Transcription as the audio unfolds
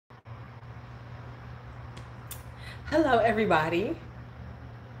Hello, everybody.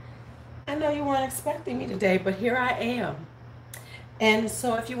 I know you weren't expecting me today, but here I am. And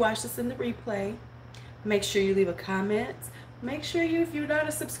so if you watch this in the replay, make sure you leave a comment. Make sure if you're not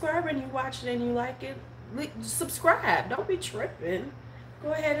a subscriber and you watch it and you like it, subscribe. Don't be tripping.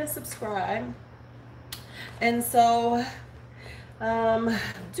 Go ahead and subscribe. And so,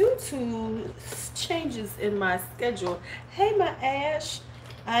 due to changes in my schedule, hey, my Ash,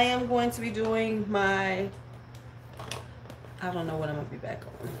 I am going to be doing my, I don't know when I'm going to be back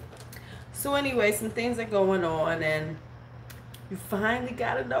on. So anyway, some things are going on, and you finally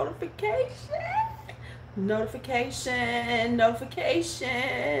got a notification. Notification.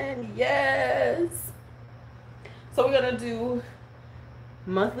 Yes. So we're going to do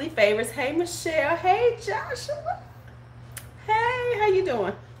monthly favorites. Hey, Michelle. Hey, Joshua. Hey, how you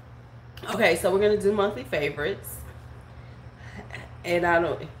doing? Okay, so we're going to do monthly favorites. And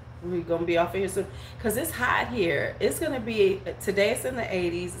we're going to be off of here soon because it's hot here. It's going to be, today it's in the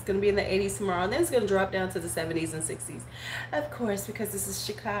 80s. It's going to be in the 80s tomorrow. And then it's going to drop down to the 70s and 60s. Of course, because this is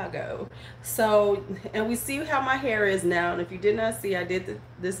Chicago. So, and we see how my hair is now. And if you did not see, I did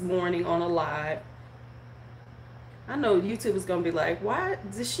this morning on a live. I know YouTube is going to be like, why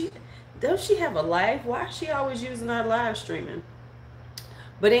don't she have a life? Why is she always using our live streaming?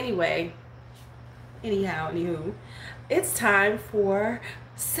 But anyway, anywho, it's time for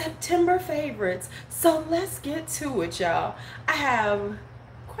September favorites. So let's get to it, y'all. I have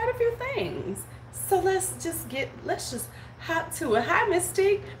quite a few things. So let's just hop to it. Hi,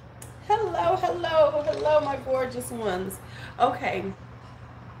 Mystique. Hello, my gorgeous ones. Okay.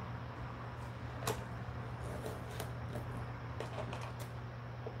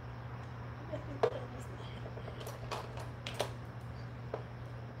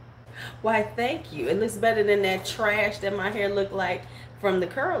 Why, thank you. It looks better than that trash that my hair looked like from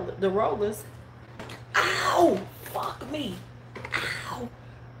the rollers. Ow! Fuck me. Ow.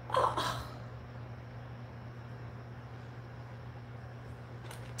 Oh.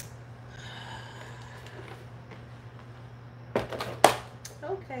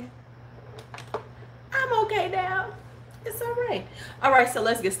 Okay. I'm okay now. It's all right. All right, so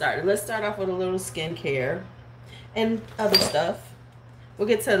let's get started. Let's start off with a little skincare and other stuff. We'll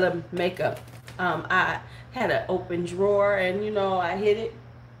get to the makeup. I had an open drawer and I hit it.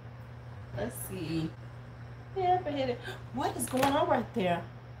 Let's see. Yeah, I hit it. What is going on right there?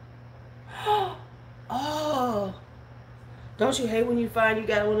 Oh. Don't you hate when you find you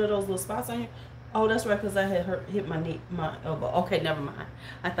got one of those little spots on you? Oh, that's right, because I had hit my knee, my elbow. Okay, never mind.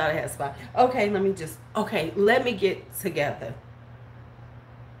 I thought I had a spot. Okay, let me get together.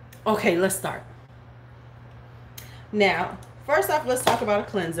 Okay, let's start. Now, first off, let's talk about a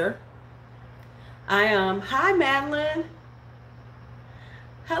cleanser. Hi, Madeline.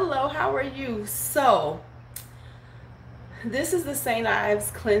 Hello, how are you? So, this is the St. Ives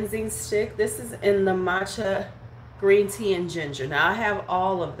cleansing stick. This is in the matcha, green tea, and ginger. Now, I have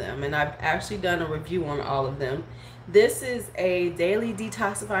all of them, and I've actually done a review on all of them. This is a daily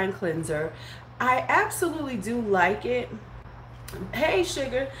detoxifying cleanser. I absolutely do like it. Hey,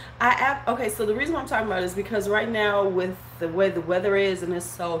 sugar. Okay, so the reason I'm talking about it is because right now with the way the weather is and it's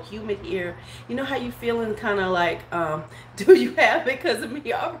so humid here, you know how you feeling kind of like, do you have it because of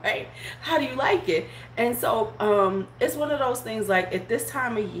me? All right. How do you like it? And so it's one of those things like at this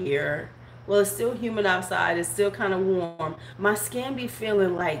time of year, well, it's still humid outside. It's still kind of warm. My skin be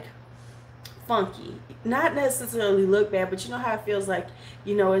feeling like funky, not necessarily look bad, but you know how it feels like,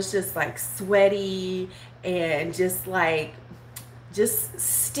 it's just like sweaty and just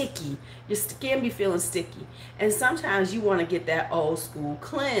sticky. Your skin be feeling sticky, and sometimes you want to get that old school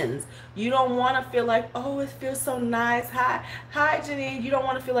cleanse. You don't want to feel like, oh, it feels so nice. Hi Janine. You don't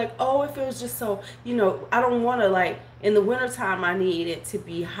want to feel like, oh, it feels just so, I don't want to, like, in the wintertime I need it to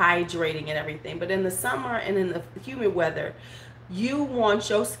be hydrating and everything, but in the summer and in the humid weather, you want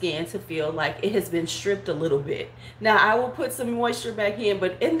your skin to feel like it has been stripped a little bit. Now, I will put some moisture back in,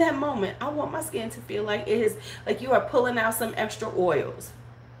 but in that moment, I want my skin to feel like it is, like you are pulling out some extra oils.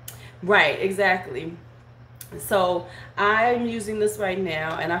 Right, exactly. So I'm using this right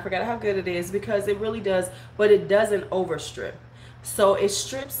now, and I forgot how good it is because it really does, but it doesn't overstrip. So it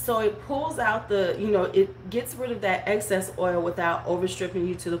strips, so it pulls out the, it gets rid of that excess oil without overstripping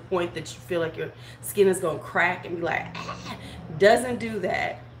you to the point that you feel like your skin is going to crack and be like, ah. Doesn't do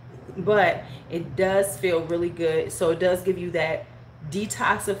that, but it does feel really good. So it does give you that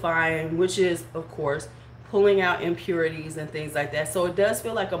detoxifying, which is, of course, pulling out impurities and things like that. So it does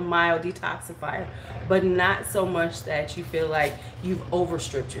feel like a mild detoxifier, but not so much that you feel like you've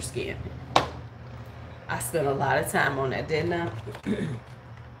overstripped your skin. I spent a lot of time on that, didn't I?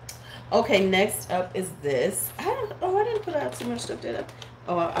 Okay, next up is this. I didn't put out too much stuff, did I?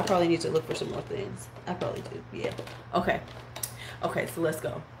 Oh, I probably need to look for some more things. I probably do, yeah. Okay, so let's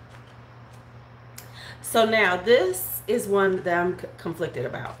go. So now this is one that I'm conflicted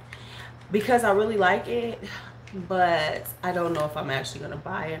about because I really like it, but I don't know if I'm actually going to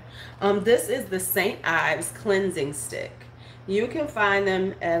buy it. This is the St. Ives cleansing stick. You can find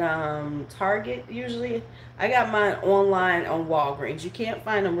them at Target usually. I got mine online on Walgreens. You can't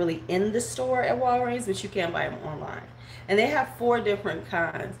find them really in the store at Walgreens, but you can buy them online. And they have 4 different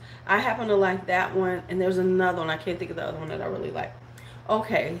kinds. I happen to like that one, and there's another one. I can't think of the other one that I really like.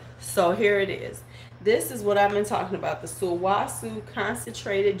 Okay, so here it is. This is what I've been talking about, the Sulwhasoo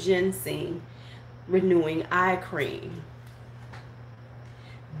Concentrated Ginseng Renewing Eye Cream.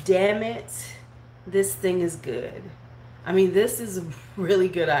 Damn it, this thing is good. I mean, this is a really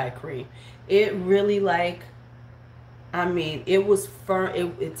good eye cream. It really it was firm.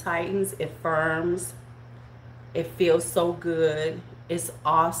 It tightens, it firms. It feels so good. It's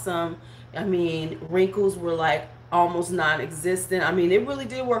awesome. I mean, wrinkles were like almost non-existent. I mean, it really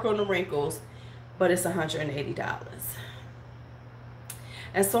did work on the wrinkles, but it's $180.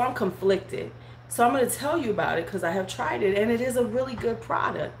 And so I'm conflicted. So I'm going to tell you about it because I have tried it, and it is a really good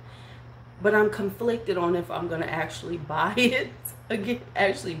product. But I'm conflicted on if I'm going to actually buy it.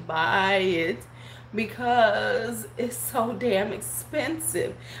 Actually buy it. Because it's so damn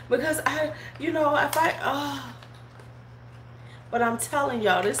expensive. Because but I'm telling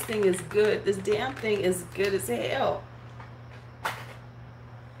y'all, this thing is good. This damn thing is good as hell.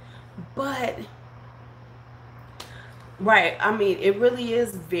 But, right, I mean, it really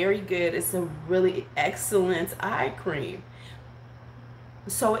is very good. It's a really excellent eye cream.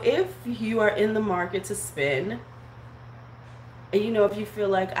 So if you are in the market to spend, and if you feel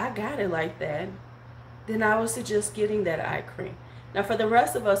like I got it like that, then I would suggest getting that eye cream. Now for the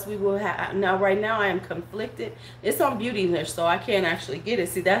rest of us, we will have, now right now I am conflicted. It's on Beauty List, so I can't actually get it.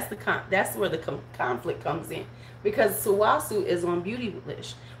 See, that's where the conflict comes in, because Sulwhasoo is on Beauty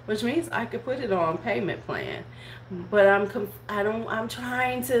List, which means I could put it on payment plan, but I'm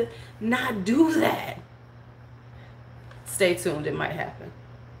trying to not do that. Stay tuned, it might happen.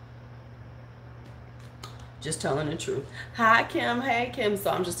 Just telling the truth. Hi Kim, hey Kim. So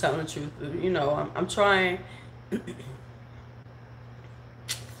I'm just telling the truth. I'm trying.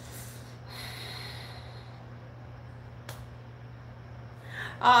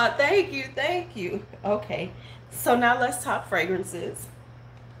 Thank you. Okay, so now let's talk fragrances.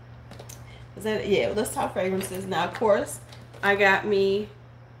 Let's talk fragrances. Now, of course, I got me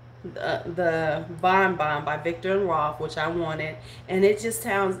the Bon Bon by Viktor and Rolf, which I wanted, and it just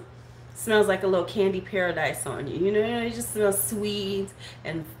smells like a little candy paradise on you. It just smells sweet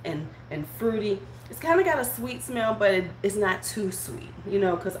and fruity. It's kind of got a sweet smell, but it's not too sweet,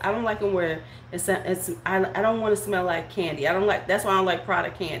 because I don't like them where I don't want to smell like candy. That's why I don't like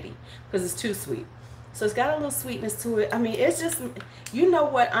product candy, because it's too sweet. So it's got a little sweetness to it. I mean, it's just,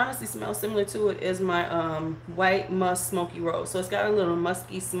 what honestly smells similar to it is my White Musk Smoky Rose. So it's got a little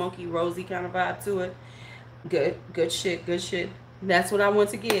musky, smoky, rosy kind of vibe to it. Good shit. That's what I want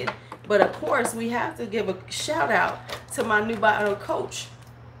to get. But of course, we have to give a shout out to my new bottle Coach.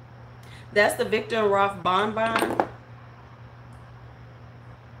 That's the Viktor and Rolf Bon Bon.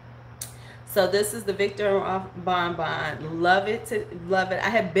 So this is the Viktor and Rolf Bon Bon. Love it. I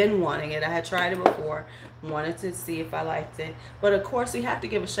had been wanting it. I had tried it before. Wanted to see if I liked it. But of course, we have to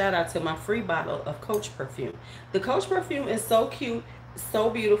give a shout out to my free bottle of Coach perfume. The Coach perfume is so cute, so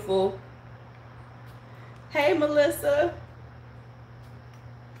beautiful. Hey, Melissa.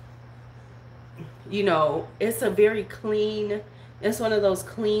 It's a very clean, it's one of those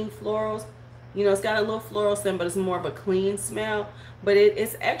clean florals. It's got a little floral scent, but it's more of a clean smell. But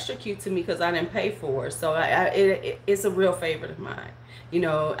it's extra cute to me because I didn't pay for it. So it's a real favorite of mine.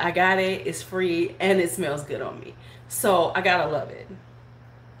 I got it, it's free, and it smells good on me. So I gotta love it.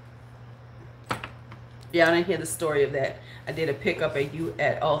 Y'all didn't hear the story of that. I did a pickup at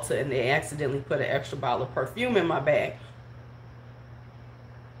Ulta, and they accidentally put an extra bottle of perfume in my bag.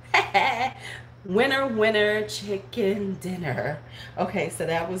 Winner, chicken dinner. Okay, so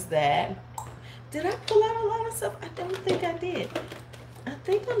that was that. Did I pull out a lot of stuff? I don't think I did. I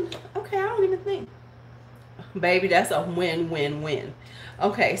think okay, I don't even think. Baby, that's a win.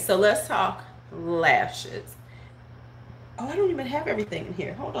 Okay, so let's talk lashes. Oh, I don't even have everything in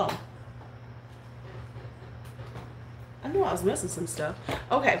here. Hold on. I knew I was missing some stuff.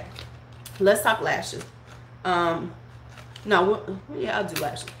 Okay, let's talk lashes. No, yeah, I'll do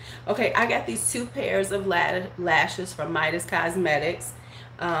lashes. Okay, I got these 2 pairs of lashes from Midas Cosmetics.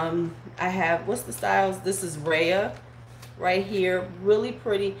 I have, what's the styles? This is Rhea right here, really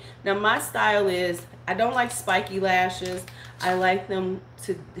pretty. Now my style is, I don't like spiky lashes. I like them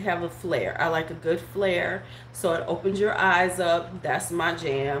to have a flare. I like a good flare, so it opens your eyes up. That's my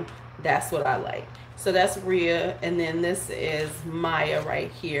jam. That's what I like. So that's Rhea, and then this is Maya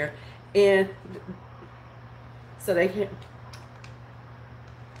right here. And so they can,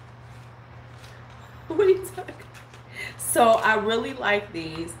 what are you talking? So I really like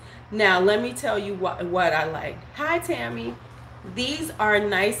these. Now let me tell you what I like. Hi Tammy. These are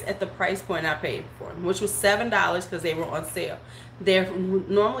nice at the price point I paid for them, which was $7 because they were on sale. They're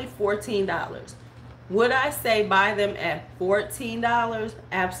normally $14. Would I say buy them at $14?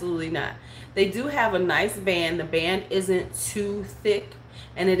 Absolutely not. They do have a nice band. The band isn't too thick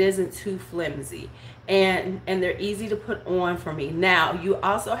and it isn't too flimsy. And they're easy to put on for me. Now, you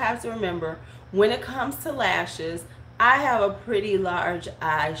also have to remember, when it comes to lashes, I have a pretty large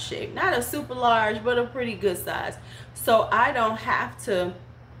eye shape. Not a super large, but a pretty good size. So I don't have to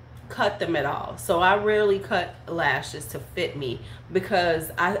cut them at all. So I rarely cut lashes to fit me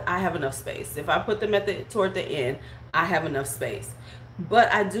because I have enough space. If I put them at toward the end, I have enough space.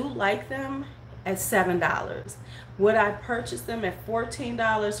 But I do like them at $7. Would I purchase them at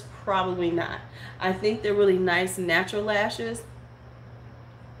 $14? Probably not. I think they're really nice natural lashes.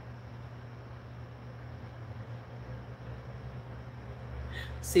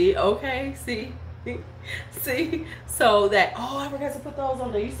 See, okay, see, see, so that, oh, I forgot to put those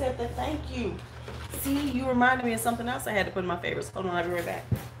on there. You said that, thank you. See, you reminded me of something else I had to put in my favorites. Hold on, I'll be right back.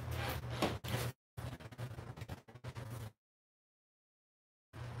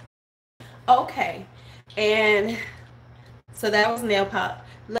 Okay, and so that was nail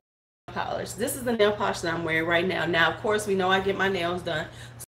polish. This is the nail polish that I'm wearing right now. Now, of course, we know I get my nails done,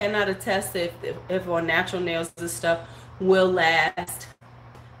 so I cannot attest if on natural nails this stuff will last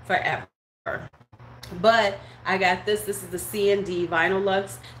forever. But I got this. This is the C&D Vinyl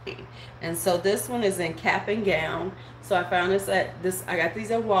Luxe, and so this one is in Cap and Gown. So I found this at this. I got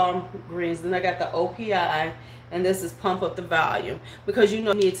these at Walgreens. Then I got the OPI, and this is Pump Up the Volume, because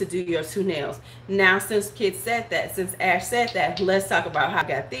you need to do your two nails. Now, since Kid said that, since Ash said that, let's talk about how I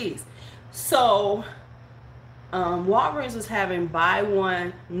got these. So Walgreens was having buy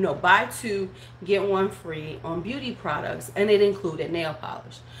two, get one free on beauty products, and it included nail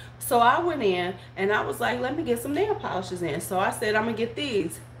polish. So I went in and I was like, let me get some nail polishes in. So I said, I'm gonna get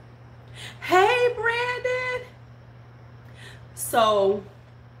these. Hey Brandon. So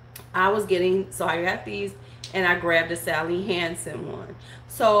I got these, and I grabbed the Sally Hansen one.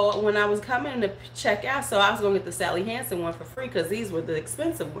 So when I was coming to check out, so I was gonna get the Sally Hansen one for free because these were the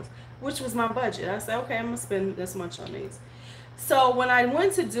expensive ones, which was my budget. I said, okay, I'm gonna spend this much on these. So when I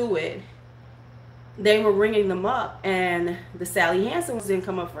went to do it, they were ringing them up, and the Sally Hansen ones didn't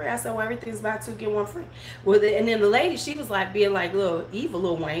come up free. I said, well, everything's about to get one free. Well, and then the lady, she was like being like little evil,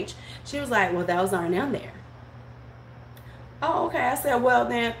 little wench. She was like, well, those aren't in there. Oh, okay. I said, well,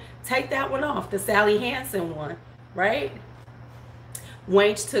 then take that one off, the Sally Hansen one, right?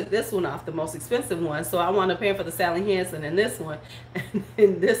 Wench took this one off, the most expensive one. So I wound up paying for the Sally Hansen and this one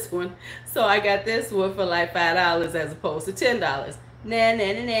and this one. So I got this one for like $5 as opposed to $10.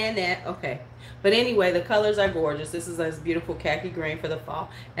 Nah. Okay. But anyway, the colors are gorgeous. This is this beautiful khaki green for the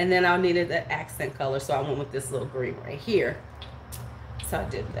fall. And then I needed the accent color, so I went with this little green right here. So I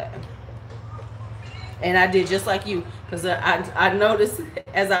did that. And I did just like you, because I noticed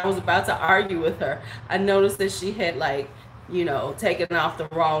as I was about to argue with her, I noticed that she had taken off the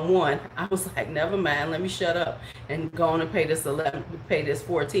wrong one. I was like, never mind, let me shut up and go on and pay this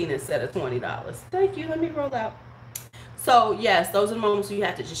 $14 instead of $20. Thank you, let me roll out. So yes, those are the moments where you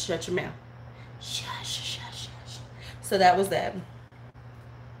have to just shut your mouth. Shush. So that was that.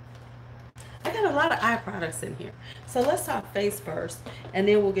 I got a lot of eye products in here. So let's talk face first, and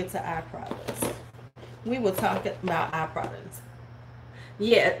then we'll get to eye products. We will talk about eye products.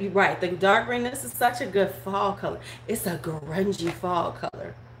 Yeah, you're right. The dark green, this is such a good fall color. It's a grungy fall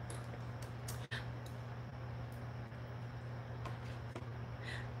color.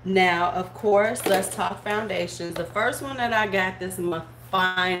 Now, of course, let's talk foundations. The first one that I got this month,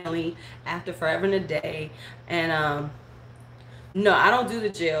 finally, after forever and a day. And no, I don't do the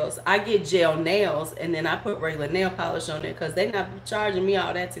gels. I get gel nails, and then I put regular nail polish on it because they're not charging me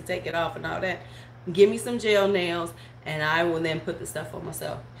all that to take it off and all that. Give me some gel nails, and I will then put the stuff on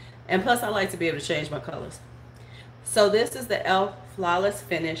myself. And plus, I like to be able to change my colors. So this is the e.l.f. Flawless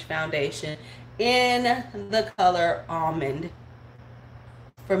Finish Foundation in the color Almond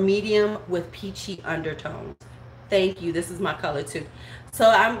for medium with peachy undertones. Thank you. This is my color too.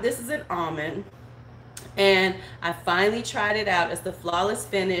 So this is an almond, And I finally tried it out. It's the Flawless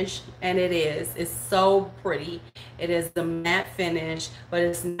Finish, and it's so pretty. It is the matte finish, but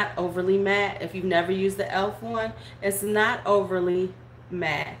it's not overly matte. If you've never used the e.l.f. one, it's not overly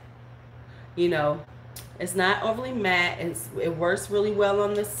matte. You know, it's not overly matte. It works really well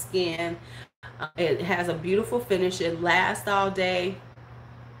on the skin. It has a beautiful finish. It lasts all day.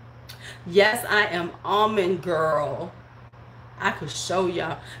 Yes, I am almond girl. I could show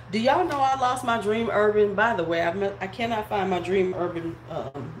y'all. Do y'all know I lost my Dream Urban? By the way, I cannot find my Dream Urban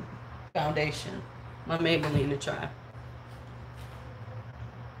foundation. My Maybelline to try.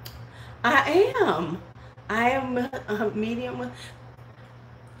 I am. I am medium.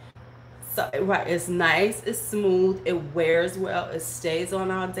 So, right, it's nice, it's smooth, it wears well, it stays on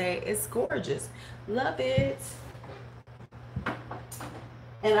all day, it's gorgeous. Love it.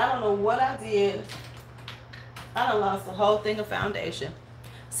 And I don't know what I did. I done lost the whole thing of foundation.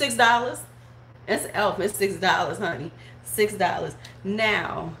 $6. It's e.l.f. It's $6, honey. $6.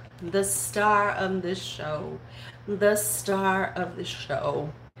 Now, the star of the show. The star of the show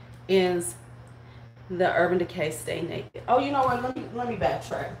is the Urban Decay Stay Naked. Oh, you know what? Let me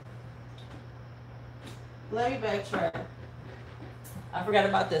backtrack. Let me backtrack. I forgot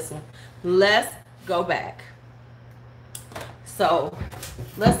about this one. Let's go back. So,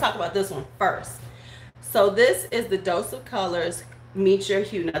 let's talk about this one first. So this is the Dose of Colors Meet Your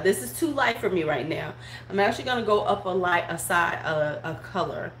Hue. Now this is too light for me right now. I'm actually going to go up a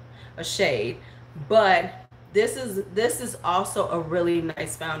color, a shade. But this is also a really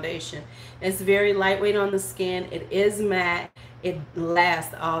nice foundation. It's very lightweight on the skin. It is matte. It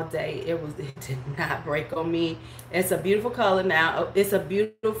lasts all day. It did not break on me. It's a beautiful color now. It's a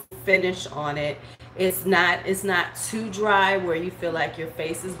beautiful finish on it. It's not too dry where you feel like your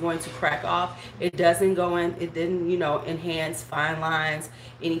face is going to crack off. It doesn't go in, it didn't, you know, enhance fine lines,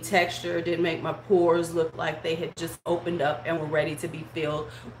 any texture. It didn't make my pores look like they had just opened up and were ready to be filled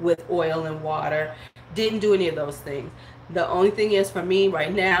with oil and water. Didn't do any of those things. The only thing is, for me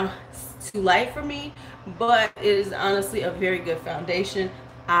right now, it's too light for me, but it is honestly a very good foundation.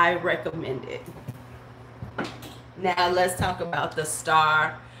 I recommend it. Now let's talk about the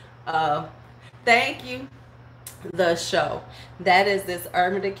star of, thank you, the show. That is this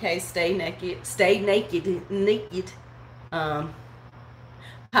Urban Decay Stay Naked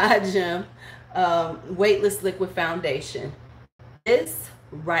High Gem Weightless Liquid Foundation. This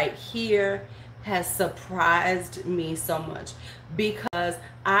right here has surprised me so much because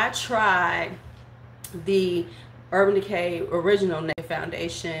I tried the Urban Decay Original Naked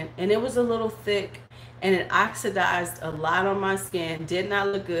Foundation and it was a little thick and it oxidized a lot on my skin. Did not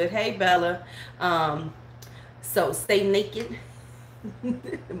look good. Hey Bella. So stay naked,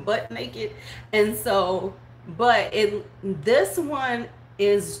 butt naked. And so, but this one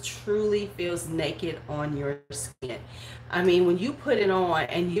truly feels naked on your skin. I mean, when you put it on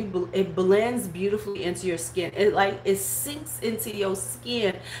and it blends beautifully into your skin. It sinks into your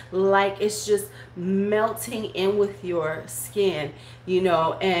skin like it's just melting in with your skin, you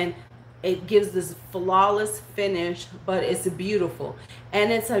know, and it gives this flawless finish, but it's beautiful.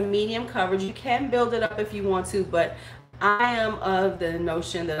 And it's a medium coverage. You can build it up if you want to, but I am of the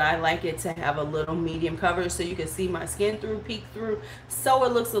notion that I like it to have a little medium coverage so you can see my skin peek through, so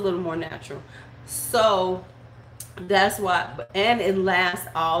it looks a little more natural. So that's why, and it lasts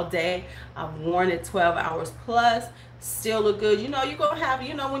all day. I've worn it 12 hours plus, still look good. You know, you're gonna have,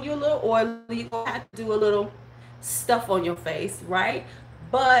 you know, when you're a little oily, you're gonna have to do a little stuff on your face, right?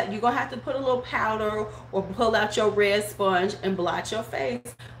 But you're gonna have to put a little powder or pull out your red sponge and blot your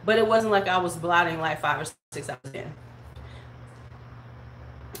face. But it wasn't like I was blotting like 5 or 6 hours in.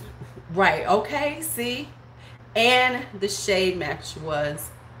 Right, okay, see? And the shade match was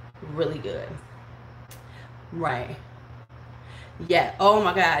really good. Right. Yeah, oh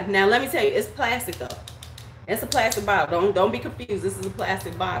my God. Now let me tell you, it's plastic though. It's a plastic bottle. Don't be confused. This is a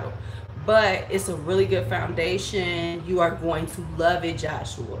plastic bottle. But it's a really good foundation. You are going to love it,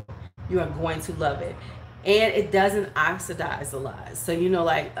 Joshua. You are going to love it. And it doesn't oxidize a lot. So, you know,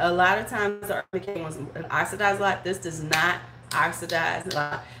 like a lot of times the Urban Decay ones oxidize a lot. This does not oxidize a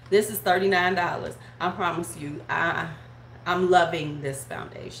lot. This is $39. I promise you, I'm loving this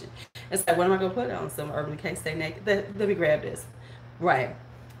foundation. It's like, what am I going to put on? Some Urban Decay Stay Naked. Let me grab this. Right.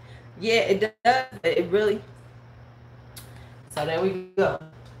 Yeah, it does. It really. So there we go.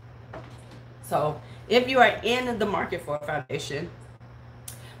 So if you are in the market for a foundation,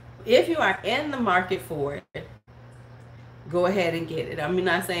 if you are in the market for it, go ahead and get it. I'm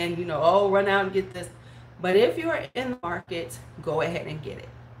not saying, you know, oh, run out and get this. But if you are in the market, go ahead and get it.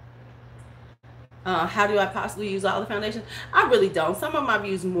 How do I possibly use all the foundation? I really don't. Some of them I've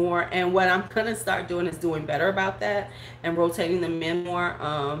used more, and what I'm gonna start doing is doing better about that and rotating them in more,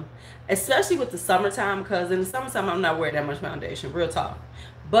 especially with the summertime, because in the summertime I'm not wearing that much foundation, real talk.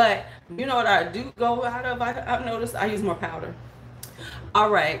 But you know what I do go out of? I've noticed I use more powder. All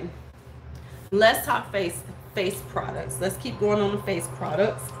right, let's talk face products. Let's keep going on the face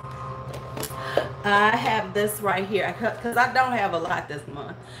products. I have this right here because I don't have a lot this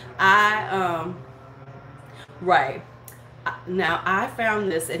month. I Right. Now I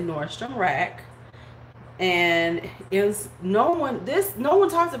found this in Nordstrom Rack, and is no one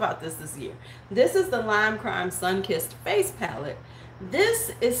talks about this year. This is the Lime Crime Sun Kissed Face Palette.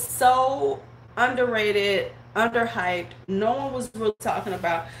 This is so underrated, underhyped. No one was really talking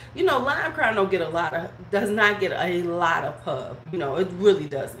about. You know, Lime Crime does not get a lot of pub. You know, it really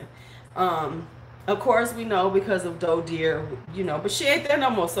doesn't. Of course we know because of Doe Deer, you know, but she ain't there no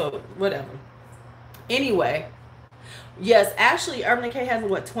more, so whatever. Anyway, yes, actually, Urban Decay has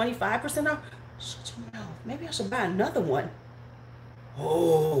what, 25% off? Shut your mouth. Maybe I should buy another one.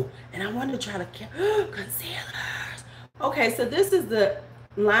 Oh, and I want to try to concealers. Okay, so this is the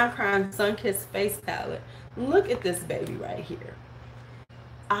Lime Crime Sun Kissed Face Palette. Look at this baby right here.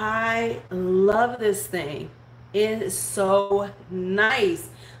 I love this thing. It is so nice.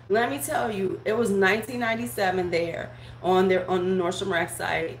 Let me tell you, it was $19.97 there on the Nordstrom Rack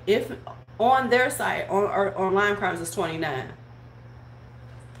site. If on their site on Lime Crimes is $29.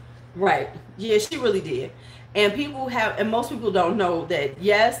 Right. Yeah, she really did. And most people don't know that,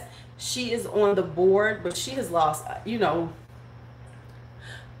 yes, she is on the board, but she has lost, you know,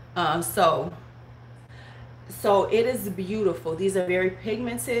 so it is beautiful. These are very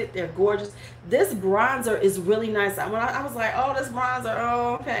pigmented. They're gorgeous. This bronzer is really nice. I was like, oh, this bronzer.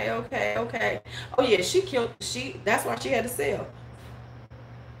 Oh, okay. Oh yeah, that's why she had to sell.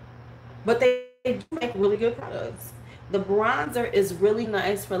 But they do make really good products. The bronzer is really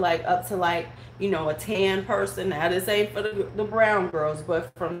nice for like up to like, you know, a tan person. Now this ain't for the brown girls,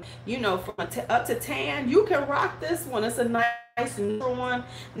 but from, you know, from up to tan, you can rock this one. It's a nice neutral one.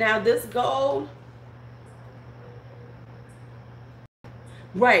 Now this gold.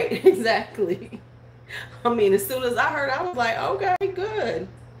 Right, exactly. I mean, as soon as I heard, I was like, okay, good.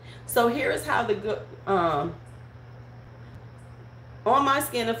 So here is how the good on my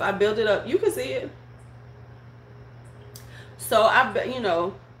skin, if I build it up, you can see it. So I bet, you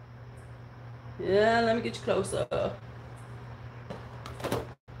know, yeah, let me get you closer.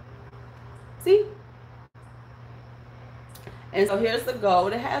 See? And so here's the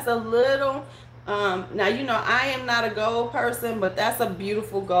gold. It has a little, now, you know, I am not a gold person, but that's a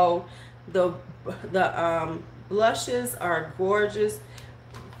beautiful gold. The blushes are gorgeous,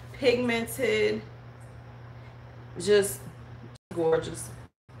 pigmented, just gorgeous.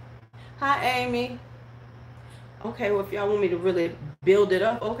 Hi, Amy. Okay, well, if y'all want me to really build it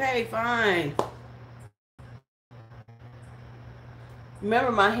up, okay, fine.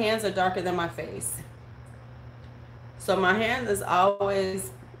 Remember, my hands are darker than my face. So my hand is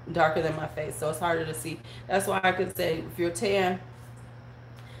always darker than my face, so it's harder to see. That's why I could say if you're tan.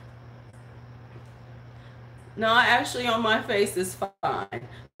 No, actually on my face is fine.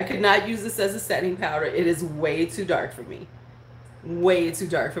 I could not use this as a setting powder. It is way too dark for me. Way too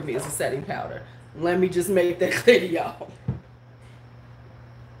dark for me as a setting powder. Let me just make that clear to y'all.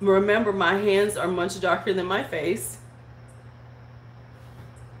 Remember, my hands are much darker than my face.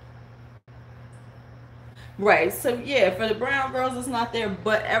 Right, so yeah, for the brown girls, it's not there,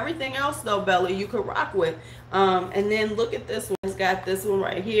 but everything else though, Bella, you could rock with. And then look at this one. It's got this one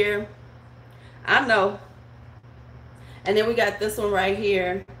right here. I know. And then we got this one right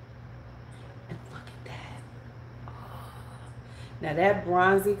here. And look at that. Oh. Now that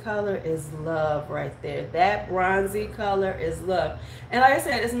bronzy color is love right there. That bronzy color is love. And like I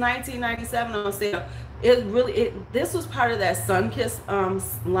said, it's $19.97 on sale. This was part of that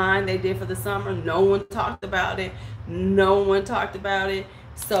Sunkissed line they did for the summer. No one talked about it. No one talked about it.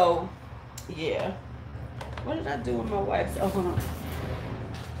 So yeah. What did I do with my wipes? Oh, hold on.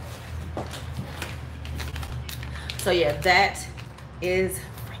 So yeah, that is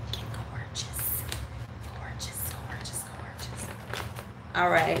freaking gorgeous. Gorgeous, gorgeous, gorgeous. All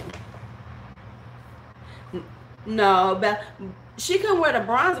right. No, but she can wear the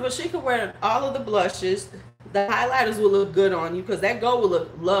bronzer, but she can wear all of the blushes. The highlighters will look good on you because that gold will look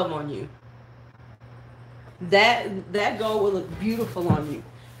love on you. That gold will look beautiful on you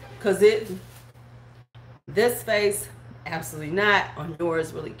because this face, absolutely not. On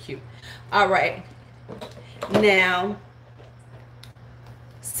yours, really cute. All right. Now,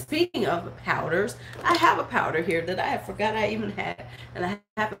 speaking of powders, I have a powder here that I forgot I even had, and I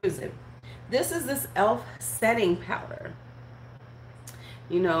have to use it. This is this e.l.f. setting powder.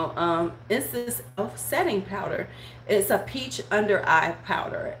 It's this e.l.f. setting powder. It's a peach under eye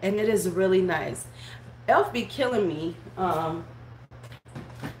powder, and it is really nice. e.l.f. be killing me. e.l.f.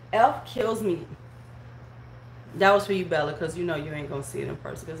 kills me. That was for you, Bella, because you ain't gonna see it in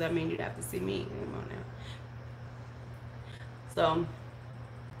person, because that means you'd have to see me. Come on now.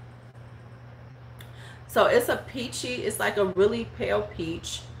 So it's a peachy, it's like a really pale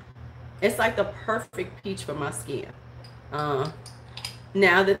peach. It's like the perfect peach for my skin.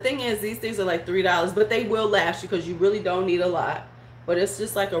 Now the thing is, these things are like $3, but they will last you because you really don't need a lot. But it's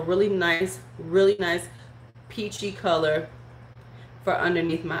just like a really nice peachy color for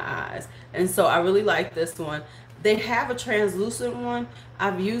underneath my eyes. And so I really like this one. They have a translucent one.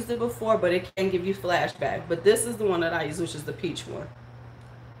 I've used it before, but it can give you flashback. But this is the one that I use, which is the peach one.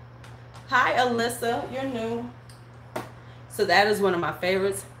 Hi, Alyssa. You're new. So that is one of my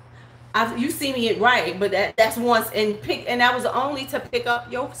favorites. You see me right, but that's once and that was only to pick up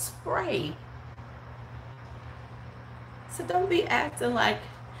your spray. So don't be acting like,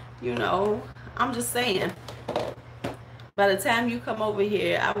 I'm just saying. By the time you come over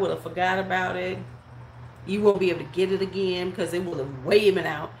here, I would have forgot about it. You won't be able to get it again because it will have way been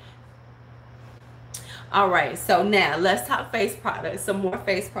out. All right, so now let's talk face products. Some more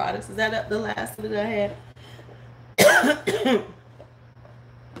face products. Is that the last one that I had?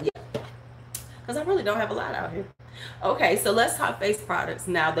 Because I really don't have a lot out here. Okay, so let's talk face products.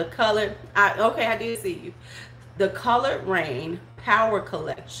 Now the color, I did see you. The Colored Rain Power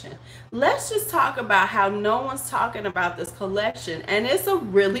Collection. Let's just talk about how no one's talking about this collection. And it's a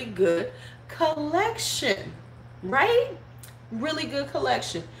really good collection, right? Really good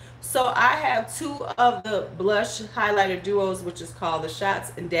collection. So I have two of the blush highlighter duos, which is called the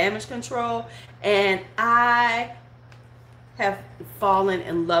Shots and Damage Control. And I have fallen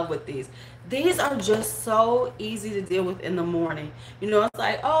in love with these. These are just so easy to deal with in the morning. It's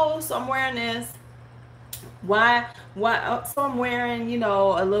like, oh, so I'm wearing this. Why? So I'm wearing,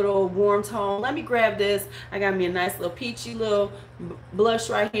 a little warm tone. Let me grab this. I got me a nice little peachy little blush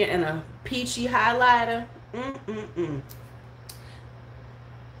right here and a peachy highlighter.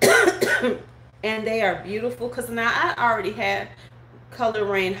 And they are beautiful because now I already had Colored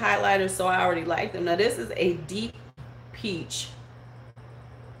Rain highlighters, so I already like them. Now this is a deep peach,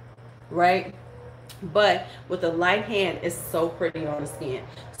 right? But with a light hand, it's so pretty on the skin.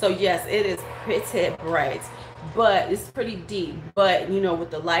 So yes, it is pretty bright, but it's pretty deep. But with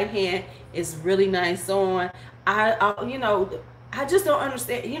the light hand, it's really nice on. I just don't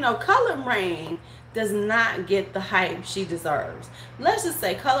understand. Colored Rain does not get the hype she deserves. Let's just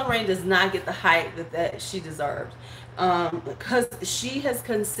say Colored Rain does not get the hype that she deserves, because she has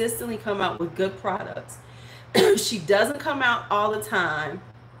consistently come out with good products. She doesn't come out all the time.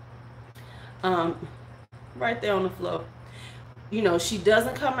 Right there on the floor. She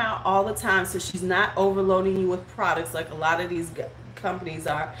doesn't come out all the time, so she's not overloading you with products like a lot of these companies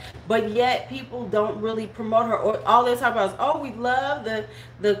are. But yet people don't really promote her, or all they talk about is, oh, we love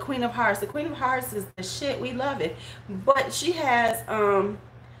the Queen of Hearts. The Queen of Hearts is the shit. We love it. But she has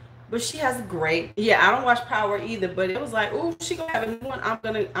great. Yeah, I don't watch Power either, but it was like, oh, she gonna have a new one.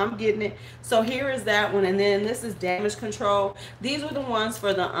 I'm getting it. So here is that one, and then this is Damage Control. These were the ones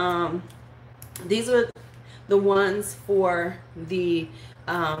for the these are the ones for the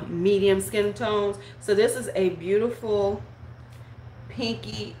medium skin tones. So this is a beautiful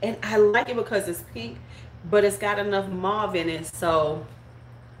pinky, and I like it because it's pink, but it's got enough mauve in it, so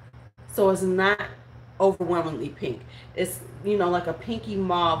it's not overwhelmingly pink. It's like a pinky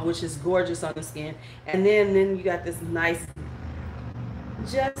mauve, which is gorgeous on the skin. And then you got this nice,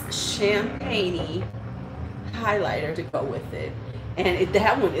 just champagne-y highlighter to go with it, and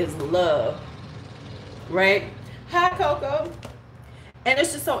that one is love. Right? Hi, Coco. And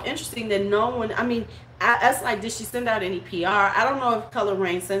it's just so interesting that no one, that's like, did she send out any PR? I don't know if Colored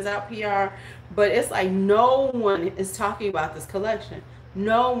Rain sends out PR, but it's like no one is talking about this collection.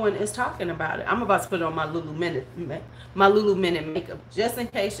 No one is talking about it. I'm about to put on my Luluminute makeup, just in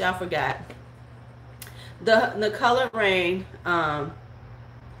case y'all forgot. The Colored Rain,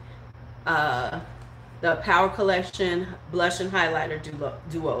 the Power Collection Blush and Highlighter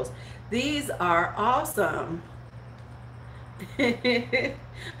Duos. These are awesome. These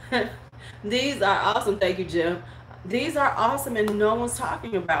are awesome. Thank you, Jim. These are awesome, and no one's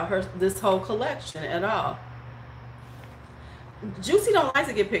talking about this whole collection at all. Juicy don't like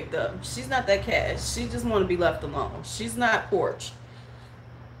to get picked up. She's not that cat. She just want to be left alone. She's not porch.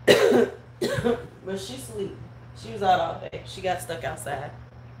 But she's asleep. She was out all day. She got stuck outside.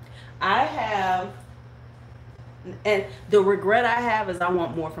 I have And the regret I have is I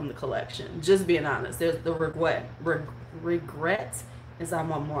want more from the collection. Just being honest. There's the regret is I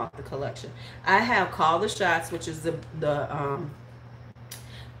want more of the collection. I have Call the Shots, which is the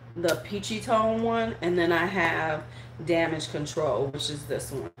peachy tone one, and then I have Damage Control, which is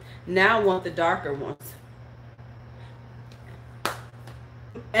this one. Now I want the darker ones.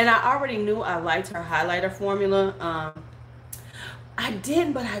 And I already knew I liked her highlighter formula. I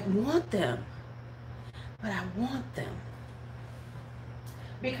didn't, but I want them.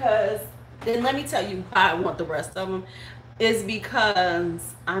 Because, then let me tell you why I want the rest of them. Is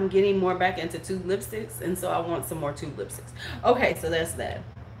because I'm getting more back into tube lipsticks, and so I want some more tube lipsticks. Okay, so that's that.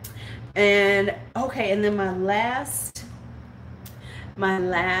 And okay, and then my last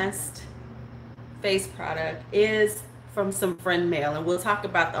face product is from some friend mail, and we'll talk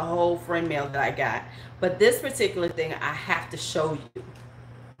about the whole friend mail that I got. But this particular thing I have to show you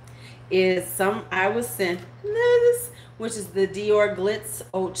is I was sent this, which is the Dior Glitz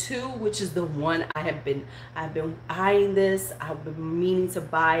 02, which is the one I've been eyeing this. I've been meaning to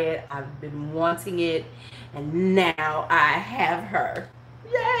buy it. I've been wanting it, and now I have her.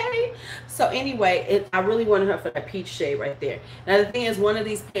 Yay! So anyway, I really wanted her for that peach shade right there. Now the thing is, one of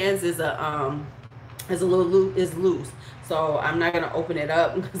these pans is loose, so I'm not gonna open it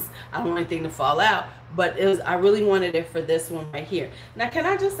up because I don't want anything to fall out. But I really wanted it for this one right here. Now, can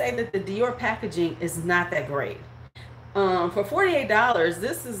I just say that the Dior packaging is not that great? For $48,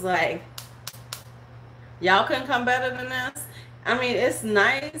 this is like, y'all couldn't come better than this. I mean, it's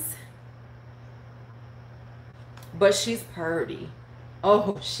nice, but she's pretty.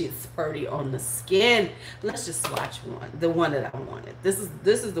 Oh, she's pretty on the skin. Let's just swatch one. The one that I wanted. This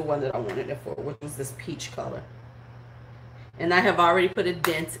is the one that I wanted it for, which was this peach color. And I have already put a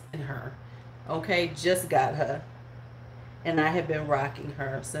dent in her. Okay, just got her. And I have been rocking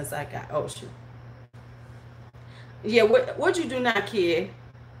her since I got, oh shoot. Yeah, what'd you do now, kid?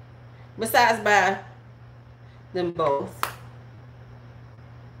 Besides buy them both.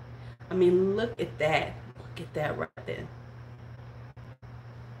 I mean, look at that. Look at that right there.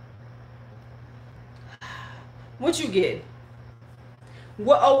 What you get?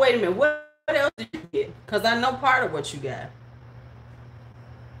 What? Oh, wait a minute. What else did you get? Because I know part of what you got.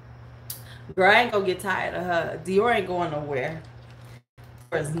 Girl, I ain't gonna get tired of her. Dior ain't going nowhere.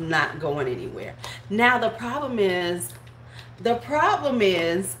 Dior is not going anywhere. Now, the problem is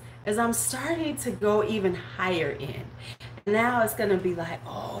I'm starting to go even higher in. Now it's gonna be like,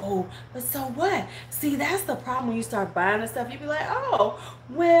 oh, but so what? See, that's the problem when you start buying the stuff. You be like, oh,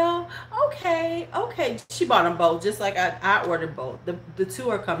 well, okay. She bought them both, just like I ordered both. The two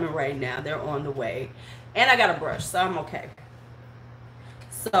are coming right now. They're on the way, and I got a brush, so I'm okay.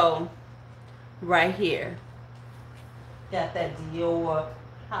 So, right here, got that Dior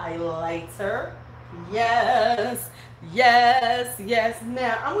highlighter. Yes.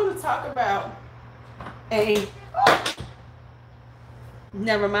 Now I'm gonna talk about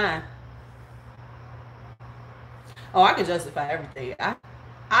never mind. Oh, I can justify everything.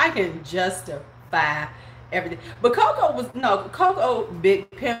 I can justify everything. But Coco big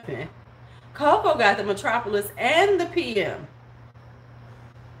pimping. Coco got the Metropolis and the PM.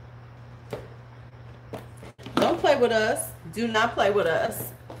 Don't play with us. Do not play with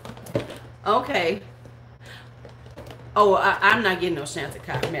us. Okay. Oh, I'm not getting no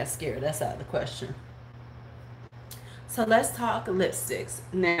Chantecaille mascara. That's out of the question. So let's talk lipsticks.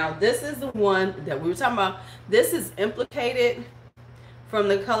 Now, this is the one that we were talking about. This is Implicated from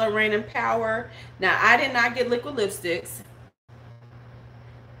the color Rain and Power. Now, I did not get liquid lipsticks.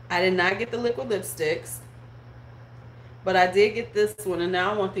 I did not get the liquid lipsticks. But I did get this one, and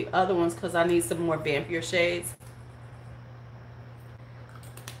now I want the other ones because I need some more vampier shades.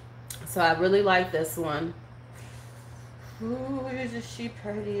 So I really like this one. Ooh, is she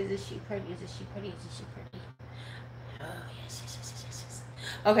pretty? Is she pretty? Oh, yes.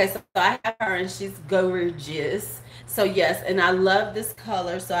 Okay, so I have her, and she's gorgeous. So yes, and I love this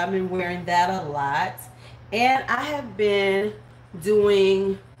color, so I've been wearing that a lot. And I have been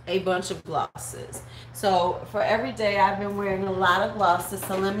doing a bunch of glosses. So for every day, I've been wearing a lot of glosses.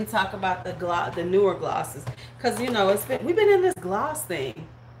 So let me talk about the newer glosses, because you know we've been in this gloss thing.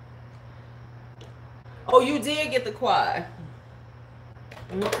 Oh, you did get the quad.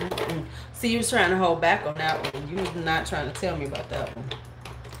 See, you was trying to hold back on that one. You was not trying to tell me about that one.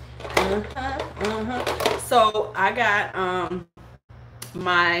 So I got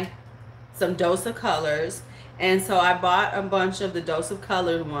some Dose of Colors, and so I bought a bunch of the Dose of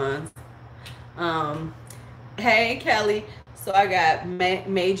Colored ones. Hey Kelly, so I got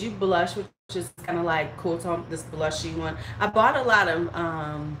Made You Blush, which is kind of like cool tone, this blushy one. I bought a lot of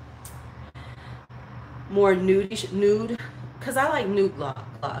more nude, because I like nude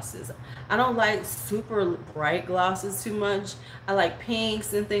glosses. I don't like super bright glosses too much. I like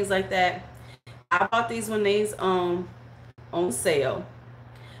pinks and things like that. I bought these when they's on sale.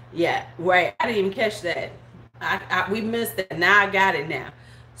 Yeah, right. I didn't even catch that. We missed that. Now I got it now.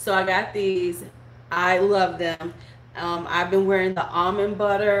 So I got these. I love them. I've been wearing the almond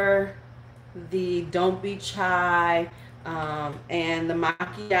butter, the don't be chai, and the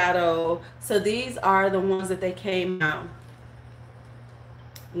macchiato. So these are the ones that they came out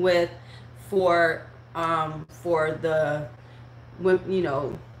with for the, you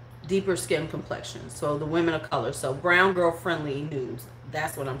know, deeper skin complexion. So the women of color. So brown girl friendly nudes.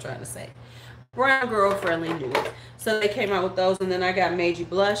 That's what I'm trying to say. Brown girl friendly nudes. So they came out with those, and then I got Made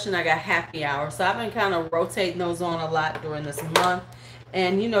Blush and I got Happy Hour. So I've been kind of rotating those on a lot during this month,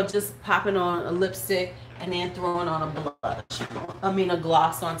 and you know, just popping on a lipstick and then throwing on a blush. I mean, a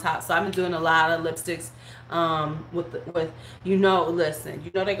gloss on top. So I've been doing a lot of lipsticks with you know, listen,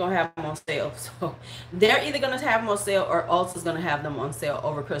 you know they're gonna have them on sale. So they're either gonna have them on sale or Ulta's gonna have them on sale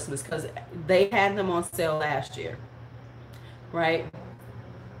over Christmas, because they had them on sale last year, right?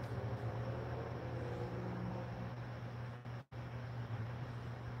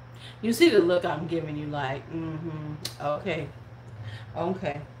 You see the look I'm giving you, like, okay,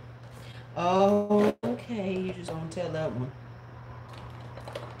 okay, okay. You just don't tell that one.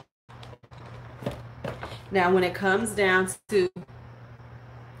 Now, when it comes down to,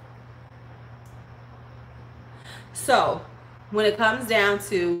 so when it comes down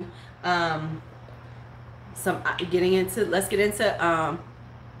to some getting into, let's get into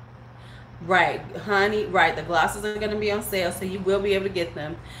right, honey, right, the glosses are going to be on sale, so you will be able to get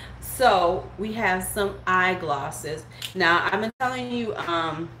them. So we have some eye glosses. Now, I've been telling you,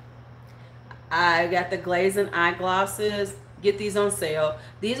 I got the glazing eye glosses. Get these on sale.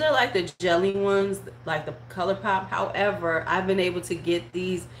 These are like the jelly ones, like the ColourPop. However, I've been able to get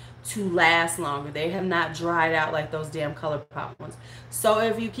these to last longer. They have not dried out like those damn ColourPop ones. So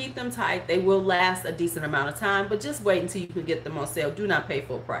if you keep them tight, they will last a decent amount of time, but just wait until you can get them on sale. Do not pay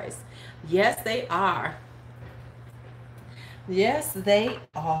full price. Yes, they are. Yes, they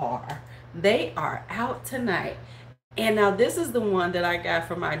are. They are out tonight. And now this is the one that I got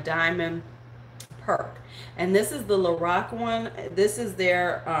for my diamond perk. And this is the Lorac one. This is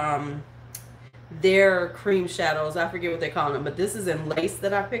their cream shadows. I forget what they call them, but this is in lace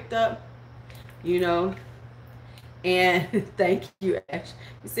that I picked up, you know. And thank you, Ash.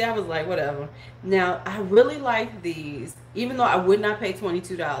 You see, I was like, whatever. Now, I really like these, even though I would not pay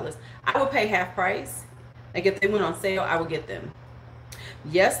 $22. I would pay half price. Like if they went on sale, I would get them.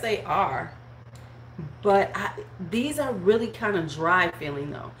 Yes, they are. But these are really kind of dry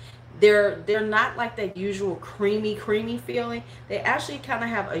feeling though. They're not like that usual creamy feeling. They actually kind of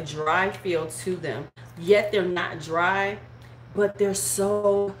have a dry feel to them. Yet they're not dry, but they're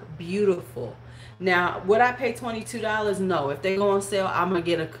so beautiful. Now, would I pay $22? No. If they go on sale, I'm going to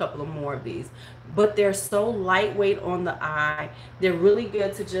get a couple of more of these. But they're so lightweight on the eye. They're really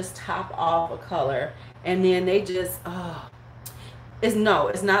good to just top off a color. And then they just, it's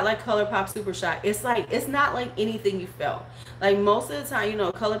not like ColourPop Super Shot. It's not like anything you felt. Like most of the time, you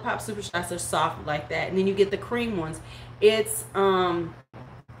know, ColourPop Super Shots are soft like that. And then you get the cream ones. It's like,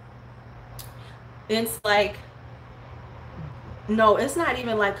 no, it's not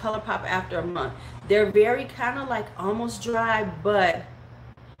even like ColourPop after a month. They're very kind of like almost dry, but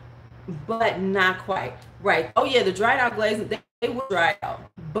not quite. Right. Oh yeah, the dried out glazing, they will dry out.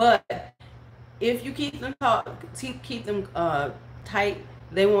 But if you keep them tight,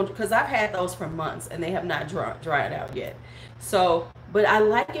 they won't, because I've had those for months and they have not dried out yet. So, but I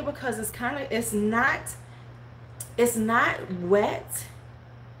like it because it's kind of, it's not wet,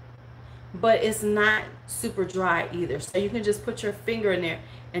 but it's not super dry either. So you can just put your finger in there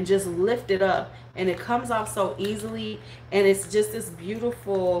and just lift it up, and it comes off so easily, and it's just this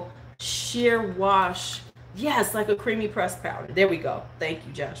beautiful sheer wash. Yes, like a creamy pressed powder. There we go. Thank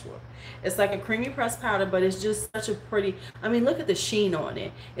you, Joshua. It's like a creamy pressed powder, but it's just such a pretty, I mean, look at the sheen on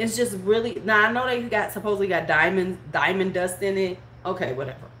it. It's just really, now I know they supposedly got diamond dust in it. Okay,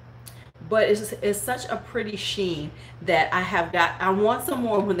 whatever. But it's such a pretty sheen that I want some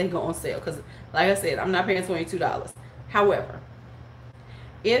more when they go on sale, because like I said, I'm not paying $22. However,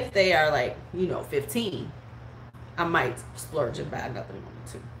 if they are like, you know, $15, I might splurge and buy another one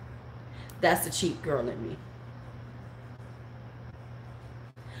too. That's the cheap girl in me.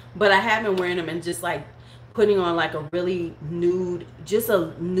 But I have been wearing them and just like putting on like a really nude, just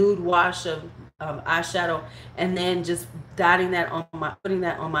a nude wash of eyeshadow, and then just putting that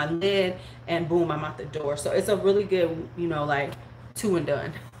on my lid, and boom, I'm out the door. So it's a really good, you know, like 2 and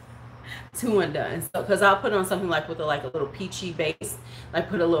done. Two and done. So, because I'll put on something like with like a little peachy base, like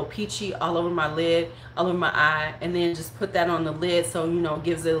put a little peachy all over my lid, all over my eye, and then just put that on the lid so, you know, it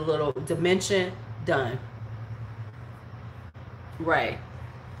gives it a little dimension. Done. Right.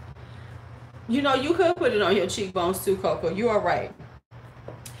 You know, you could put it on your cheekbones too, Coco. You are right.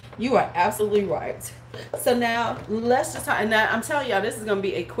 You are absolutely right. So now let's just talk. And now I'm telling y'all, this is gonna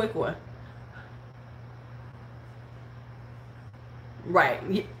be a quick one.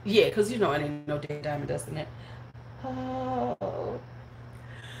 Right. Yeah, because you know it ain't no damn diamond dust in it. Oh.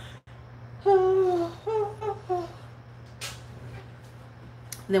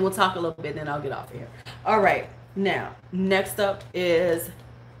 Then we'll talk a little bit, then I'll get off of here. All right. Now, next up is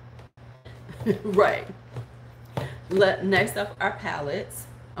right. Next up are palettes.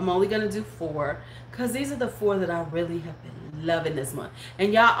 I'm only gonna do 4 because these are the 4 that I really have been loving this month.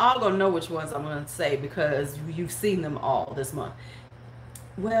 And y'all all gonna know which ones I'm gonna say because you've seen them all this month.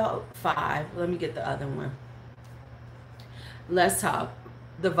 Well, 5. Let me get the other one. Let's talk.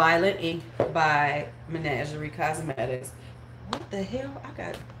 The Violet Ink by Menagerie Cosmetics. What the hell? I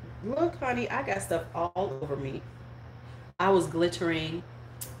got, look, honey, I got stuff all over me. I was glittering,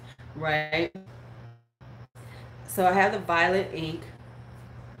 right? So I have the Violet Ink.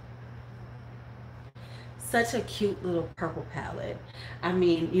 Such a cute little purple palette. I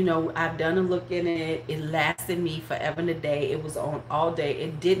mean, you know, I've done a look in it. It lasted me forever and a day. It was on all day.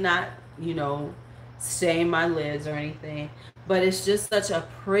 It did not, you know, stain my lids or anything. But it's just such a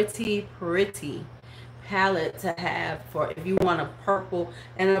pretty, pretty palette to have for if you want a purple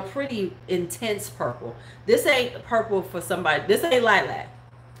and a pretty intense purple. This ain't purple for somebody. This ain't lilac.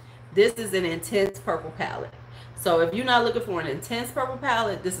 This is an intense purple palette. So if you're not looking for an intense purple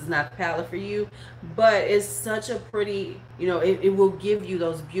palette, this is not the palette for you. But it's such a pretty, you know, it will give you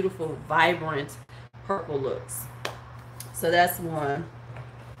those beautiful, vibrant purple looks. So that's one.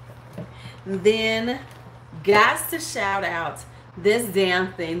 Then, got to shout out this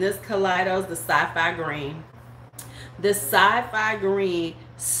damn thing, this Kaleidos, the Sci-Fi Green. The Sci-Fi Green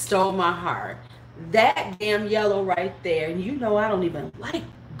stole my heart. That damn yellow right there, and you know I don't even like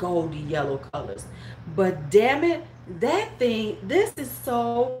goldy yellow colors, but damn it, that thing, this is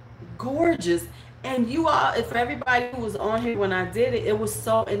so gorgeous. And you all, if everybody who was on here when I did it, it was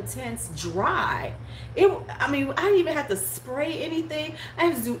so intense dry. I mean, I didn't even have to spray anything. I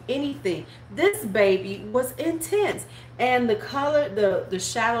didn't have to do anything. This baby was intense. And the color, the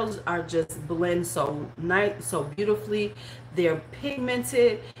shadows are just blend so nice, so beautifully. They're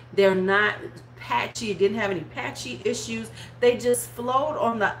pigmented. They're not patchy. It didn't have any patchy issues. They just flowed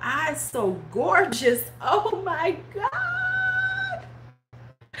on the eyes so gorgeous. Oh my God.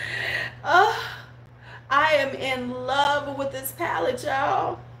 I am in love with this palette,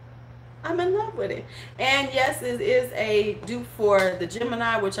 y'all. I'm in love with it. And yes, it is a dupe for the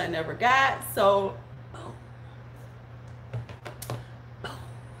Gemini, which I never got. So, boom.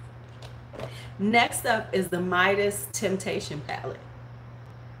 Next up is the Midas Temptation palette.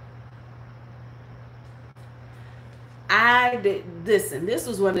 Listen, this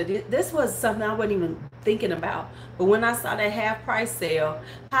was this was something I wasn't even thinking about. But when I saw that half price sale,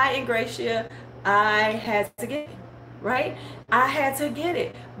 hi Ingracia, I had to get it, right? I had to get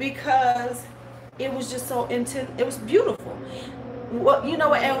it because it was just so intense. It was beautiful. Well, you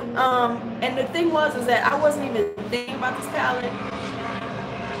know, and the thing was is that I wasn't even thinking about this palette.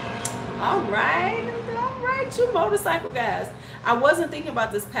 All right, you motorcycle guys. I wasn't thinking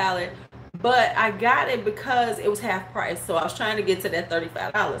about this palette, but I got it because it was half price. So I was trying to get to that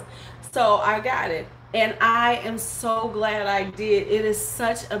 $35. So I got it. And I am so glad I did. It is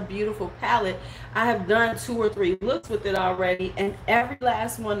such a beautiful palette. I have done 2 or 3 looks with it already, and every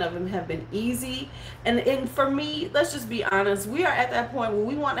last one of them have been easy. And for me, let's just be honest, we are at that point where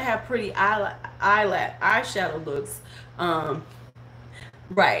we want to have pretty eyeshadow looks.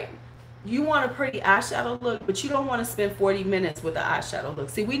 Right. You want a pretty eyeshadow look, but you don't want to spend 40 minutes with an eyeshadow look.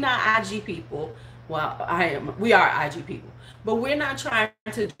 See, we're not IG people. Well, we are IG people. But we're not trying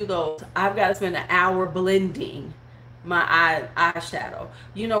to do those. I've got to spend an hour blending my eyeshadow.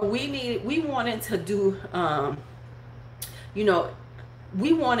 You know, we wanted to do, you know,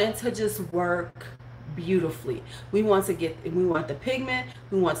 we wanted to just work beautifully. We want the pigment.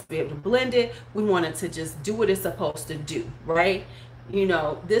 We want to be able to blend it. We wanted to just do what it's supposed to do, right? You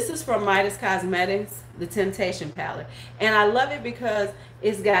know, this is from Midas Cosmetics, the Temptation palette, and I love it because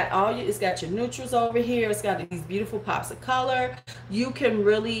it's got your neutrals over here. It's got these beautiful pops of color. You can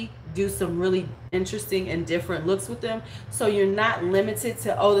really do some really interesting and different looks with them. So you're not limited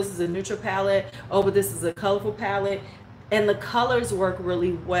to, oh, this is a neutral palette. Oh, but this is a colorful palette, and the colors work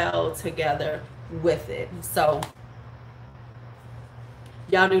really well together with it. So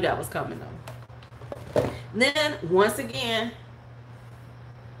Y'all knew that was coming though. Then, once again,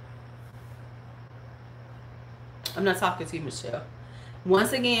 I'm not talking to you, Michelle.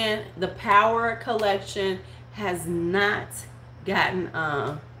 Once again, the Power collection has not gotten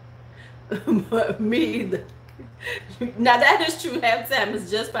me now that is true. Half the time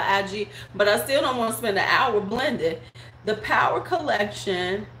it's just for IG, but I still don't want to spend an hour blending. The Power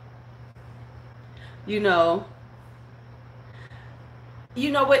collection, you know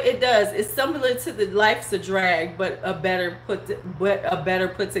what it does? It's similar to the Life's a Drag, but a better put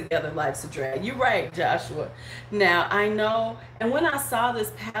together Life's a Drag. You're right, Joshua. Now I know, and when I saw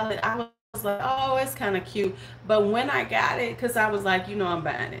this palette, I was like, oh, it's kind of cute. But when I got it, because I was like, I'm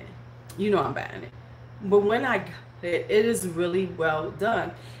buying it. I'm buying it. But when I got it, it is really well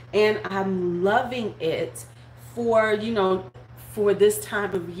done, and I'm loving it for for this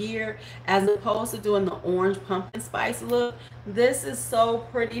time of year, as opposed to doing the orange pumpkin spice look. This is so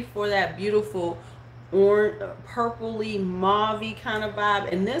pretty for that beautiful orange, purpley, mauvey kind of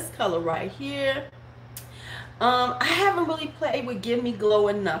vibe. And this color right here, I haven't really played with Give Me Glow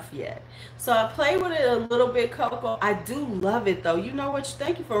enough yet. So I played with it a little bit, Coco. I do love it though. You know what?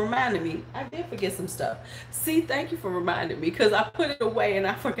 Thank you for reminding me. I did forget some stuff. See, thank you for reminding me, because I put it away and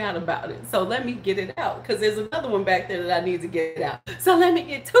I forgot about it. So let me get it out, because there's another one back there that I need to get out. So let me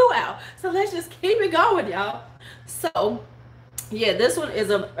get 2 out. So let's just keep it going, y'all. So yeah, this one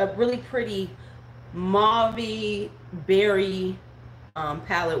is a really pretty mauvey berry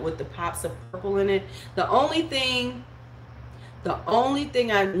palette with the pops of purple in it. The only thing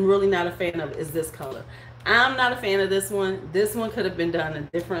I'm really not a fan of is this color. I'm not a fan of this one. This one could have been done a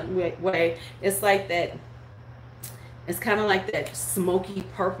different way. It's like that. It's kind of like that smoky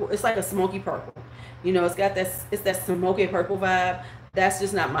purple. It's like a smoky purple. It's got that. It's that smoky purple vibe. That's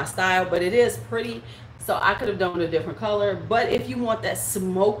just not my style, but it is pretty. So I could have done with a different color. But if you want that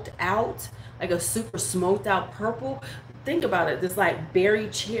smoked out, like a super smoked out purple, think about it. This like berry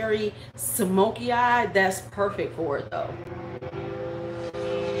cherry smoky eye, that's perfect for it though.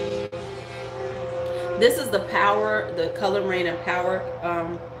 This is the Power, the Color Rain and Power.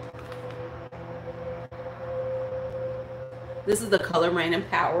 This is the Color Rain and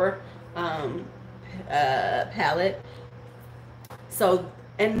Power palette. So,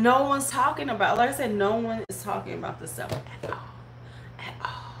 and no one's talking about, like I said, no one is talking about this stuff at all. At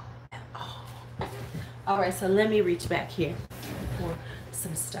all. At all. All right, so let me reach back here for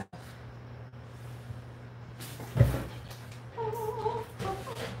some stuff.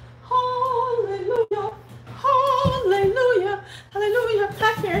 Hallelujah. Hallelujah. Hallelujah.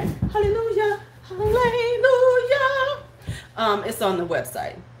 Back here. Hallelujah. Hallelujah. It's on the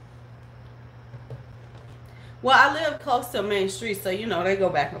website. Well, I live close to Main Street, so they go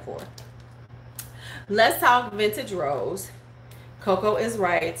back and forth. Let's talk vintage rose. Coco is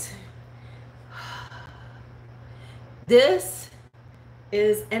right. This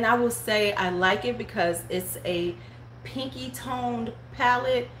is, and I will say I like it because it's a pinky toned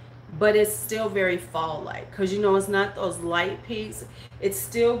palette, but it's still very fall-like, because it's not those light pinks. It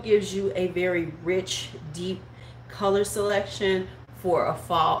still gives you a very rich, deep color selection for a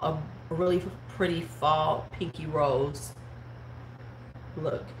fall, a really pretty fall pinky rose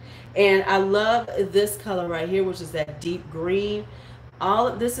look. And I love this color right here, which is that deep green. All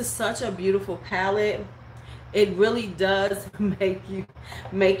of this is such a beautiful palette. It really does make you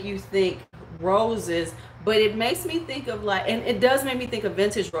think roses, but it makes me think of like, and it does make me think of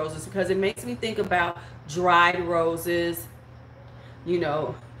vintage roses, because it makes me think about dried roses,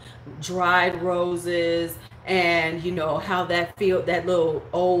 dried roses, and how that that little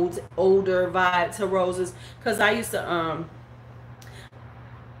older vibe to roses. Because I used to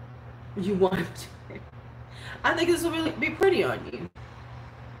I think this will really be pretty on you,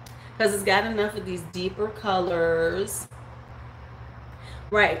 because it's got enough of these deeper colors.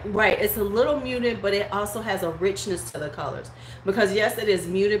 Right. It's a little muted, but it also has a richness to the colors. Because yes, it is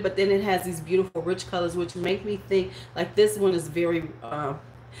muted, but then it has these beautiful rich colors, which make me think like this one is very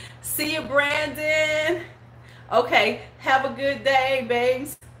see you, Brandon. Okay, have a good day,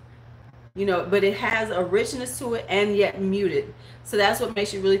 babes. But it has a richness to it and yet muted. So that's what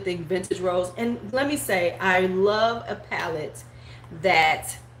makes you really think vintage rose. And let me say, I love a palette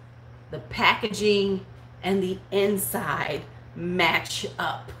that the packaging and the inside match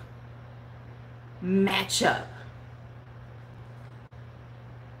up. Once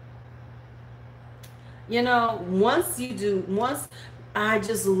I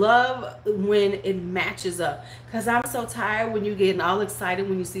just love when it matches up, because I'm so tired when you getting all excited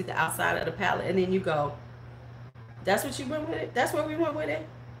when you see the outside of the palette and then you go, that's what you went with it? That's where we went with it?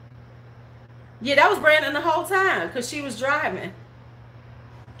 Yeah, that was Brandon the whole time, because she was driving.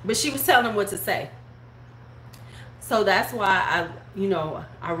 But she was telling them what to say. So that's why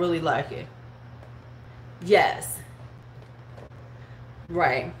I really like it. Yes.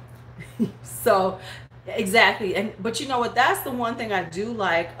 Right. So exactly. And but you know what? That's the one thing I do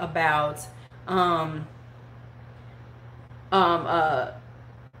like about um um uh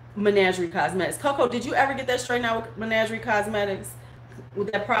Menagerie Cosmetics. Coco, did you ever get that straightened out with Menagerie Cosmetics?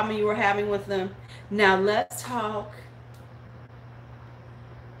 With that problem you were having with them? Now let's talk.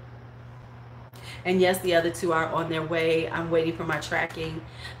 And yes, the other two are on their way. I'm waiting for my tracking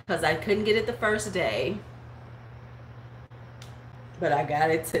because I couldn't get it the first day. But I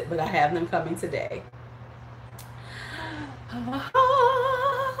got it, but I have them coming today.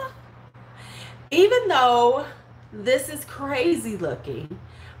 Even though this is crazy looking,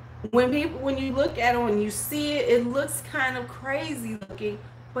 when you look at it, when you see it, it looks kind of crazy looking,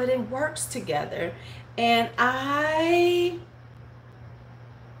 but it works together. And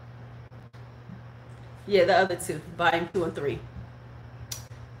yeah, the other two, volume 2 and 3.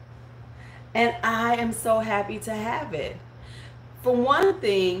 And I am so happy to have it. For one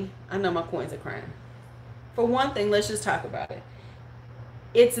thing, I know my coins are crying. For one thing, let's just talk about it.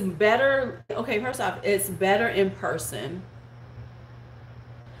 It's better. Okay, first off, it's better in person.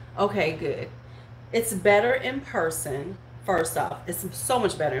 Okay, good. It's better in person. First off, it's so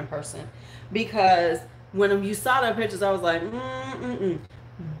much better in person because when you saw the pictures, I was like,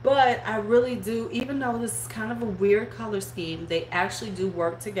 But I really do, even though this is kind of a weird color scheme, they actually do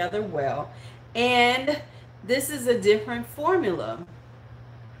work together well. And this is a different formula.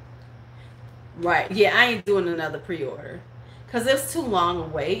 Right. Yeah, I ain't doing another pre-order because it's too long a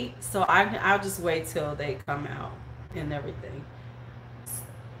wait. So I'll just wait till they come out and everything.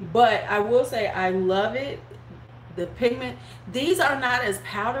 But I will say I love it. The pigment, these are not as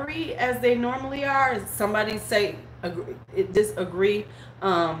powdery as they normally are. Somebody say disagree,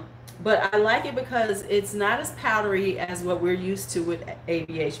 but I like it because it's not as powdery as what we're used to with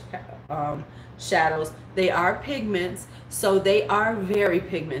ABH shadows. They are pigments, so they are very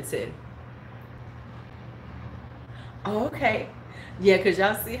pigmented. Oh, okay. Yeah, because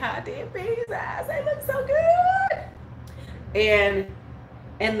y'all see how I did Baby's eyes. They look so good.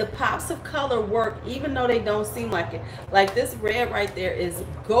 And the pops of color work even though they don't seem like it. Like this red right there is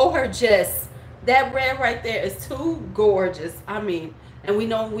gorgeous. That red right there is too gorgeous. I mean, and we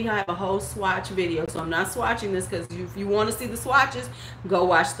know we have a whole swatch video, so I'm not swatching this because if you want to see the swatches, go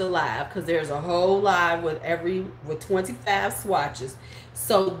watch the live because there's a whole live with 25 swatches.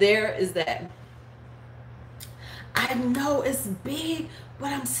 So there is that. I know it's big,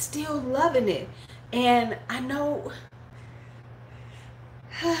 but I'm still loving it. And I know,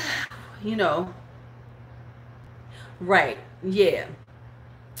 you know, right, yeah.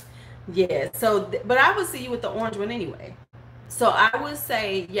 Yeah, so, but I would see you with the orange one anyway. So I would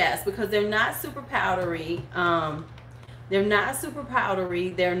say yes, because they're not super powdery. They're not super powdery.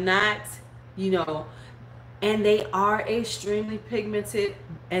 They're not, you know, and they are extremely pigmented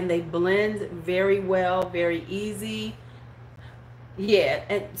and they blend very well, very easy. Yeah,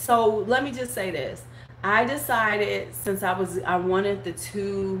 and so let me just say this. I decided since I wanted the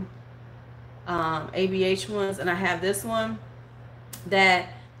two ABH ones and I have this one, that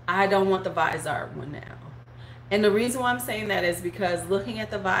I don't want the Visor one now. And the reason why I'm saying that is because looking at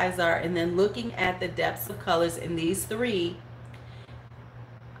the Visor and then looking at the depths of colors in these three,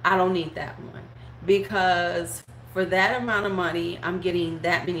 I don't need that one. Because for that amount of money, I'm getting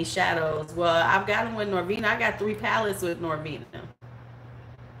that many shadows. Well, I've got them with Norvina. I got 3 palettes with Norvina.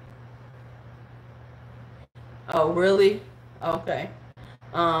 Oh, really? Okay.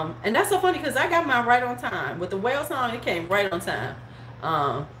 And that's so funny because I got mine right on time. With the whale song, it came right on time.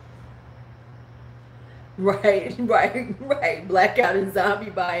 Right. Blackout and zombie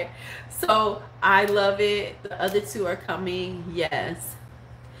by it. So I love it. The other two are coming. Yes.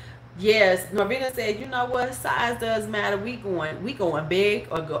 Norvina said, you know what? Size does matter. We going big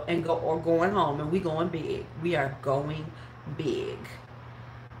or going home, and we going big. We are going big.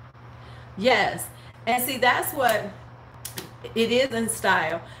 Yes. And see, that's what it is in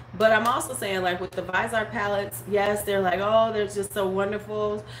style. But I'm also saying, like with the Visor palettes, yes, they're like, oh, they're just so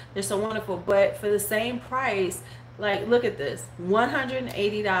wonderful. They're so wonderful. But for the same price, like, look at this,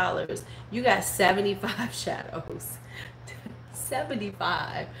 $180. You got 75 shadows.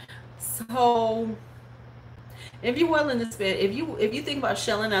 75. So if you're willing to spend, if you think about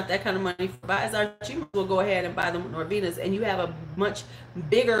shelling out that kind of money for Visor, you might as well go ahead and buy them Norvinas, and you have a much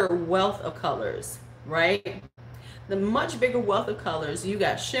bigger wealth of colors, right? The much bigger wealth of colors. You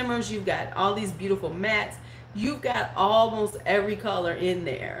got shimmers, you've got all these beautiful mattes, you've got almost every color in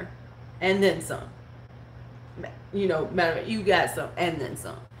there, and then some. You know, matter of fact, you got some and then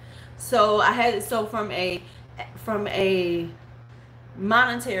some. So I had, so from a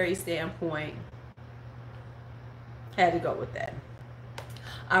monetary standpoint, had to go with that.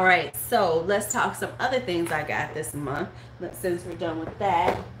 All right, so let's talk some other things I got this month. Since we're done with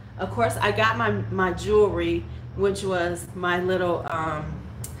that, of course, I got my jewelry, which was my little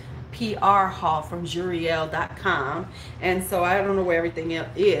PR haul from Juriel.com. And so I don't know where everything else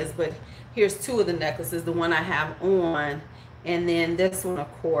is, but here's two of the necklaces, the one I have on, and then this one,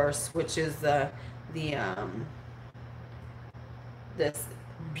 of course, which is this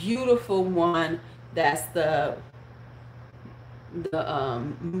beautiful one. That's the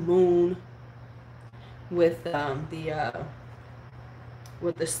moon with the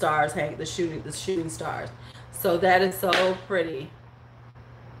stars hang, the shooting stars. So that is so pretty.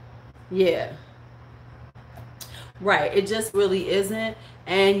 Yeah. Right. It just really isn't.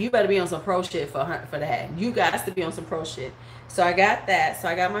 And you better be on some pro shit for that. You guys to be on some pro shit. So I got that. So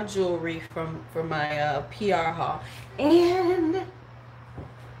I got my jewelry from my PR haul. And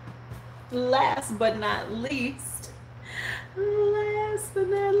last but not least,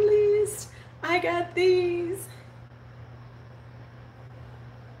 I got these.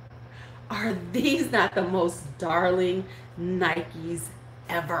 Are these not the most darling Nikes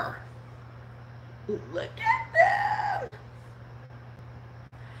ever? Look at them.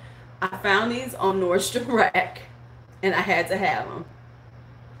 I found these on Nordstrom Rack, and I had to have them.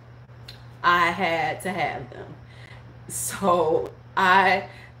 I had to have them. So I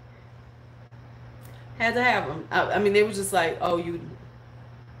had to have them. I mean, they were just like, oh, you.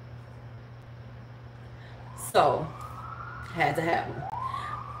 So, had to have them.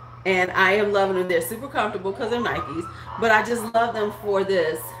 And I am loving them. They're super comfortable because they're Nikes. But I just love them for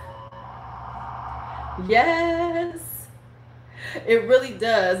this. Yes. It really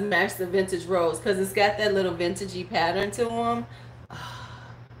does match the vintage rose because it's got that little vintagey pattern to them.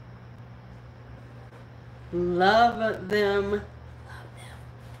 Love them.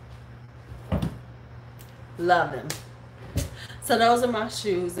 Love them. So those are my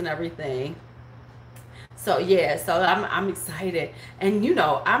shoes and everything. So yeah, so I'm excited. And you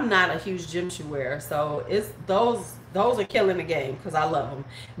know, I'm not a huge gym shoe wearer, so it's those are killing the game because I love them.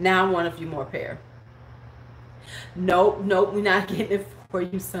 Now I want a few more pair. Nope, we're not getting it for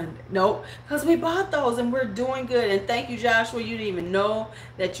you Sunday. Nope, because we bought those and we're doing good. And thank you, Joshua. You didn't even know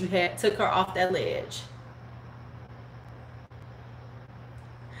that you took her off that ledge.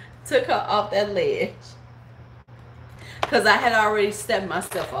 Took her off that ledge. Because I had already stepped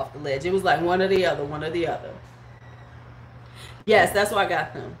myself off the ledge. It was like one or the other, one or the other. Yes, that's why I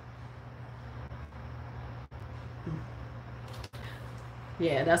got them.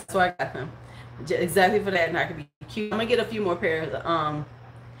 Yeah, that's why I got them. Exactly for that, and I could be cute. I'm gonna get a few more pairs.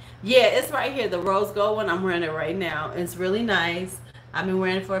 Yeah, it's right here, the rose gold one. I'm wearing it right now. It's really nice. I've been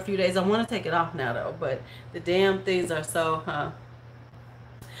wearing it for a few days. I want to take it off now though, but the damn things are so,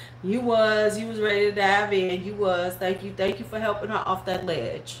 You was ready to dive in. You was. Thank you for helping her off that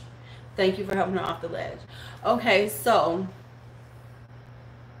ledge. Thank you for helping her off the ledge. Okay, so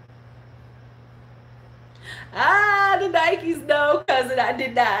the Nikes, no, cousin, I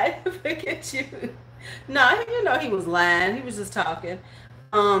did not forget you. No, you know he was lying. He was just talking.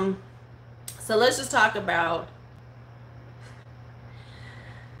 So let's just talk about.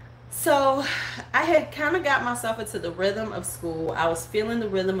 So I had kind of got myself into the rhythm of school. I was feeling the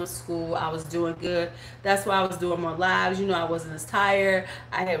rhythm of school. I was doing good. That's why I was doing more lives. You know, I wasn't as tired.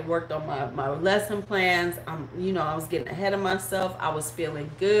 I had worked on my lesson plans. You know, I was getting ahead of myself. I was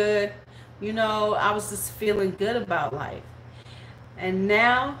feeling good. You know, I was just feeling good about life. And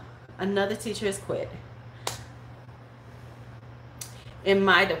now another teacher has quit in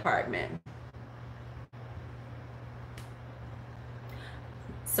my department.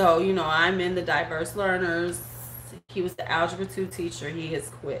 So, you know, I'm in the diverse learners. He was the Algebra 2 teacher. He has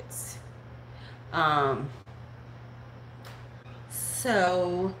quit.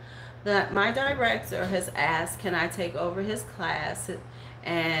 So my director has asked, can I take over his class?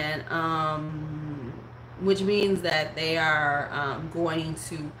 And which means that they are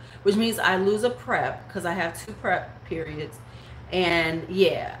which means I lose a prep because I have 2 prep periods. And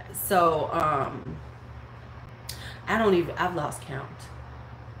yeah, so I've lost count.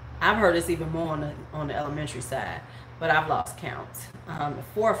 I've heard it's even more on the elementary side, but I've lost count. 4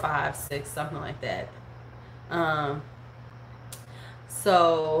 or 5, 6, something like that.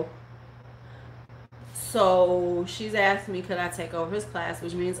 So she's asked me, could I take over his class,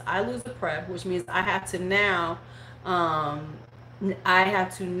 which means I lose the prep, which means I have to now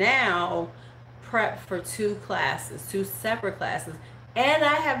prep for 2 classes, 2 separate classes, and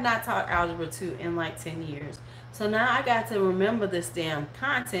I have not taught Algebra 2 in like 10 years. So now I got to remember this damn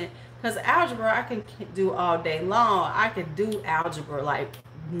content, because algebra I can do all day long. I could do algebra like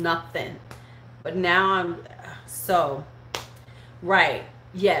nothing. But now so, right.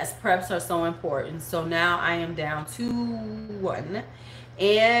 Yes, preps are so important. So now I am down to one.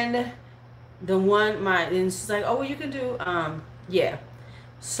 And and she's like, oh, well, you can do, yeah.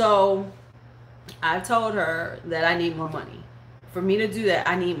 So I told her that I need more money. For me to do that,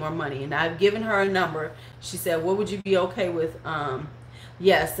 I need more money. And I've given her a number. She said, what would you be okay with?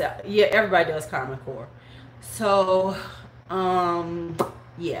 Yes, yeah, everybody does Common Core. So,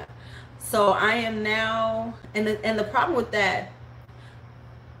 yeah. So I am now, and the problem with that,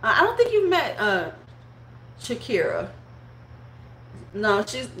 I don't think you've met Shakira. No,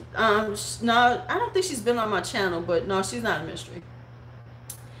 no, I don't think she's been on my channel, but no, she's not a mystery.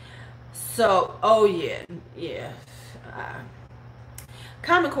 So, oh yeah, yeah.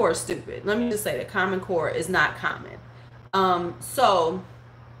 Common Core is stupid. Let me just say that Common Core is not common. So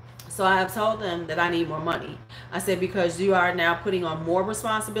I have told them that I need more money. I said, because you are now putting on more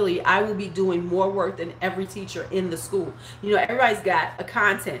responsibility, I will be doing more work than every teacher in the school. You know, everybody's got a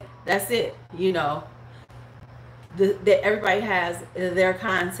content. That's it. You know, that everybody has their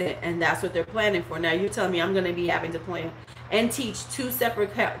content, and that's what they're planning for. Now you're telling me I'm going to be having to plan and teach 2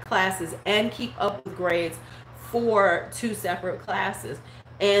 separate classes and keep up with grades for 2 separate classes,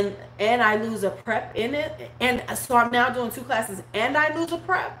 and I lose a prep in it, and so I'm now doing 2 classes and I lose a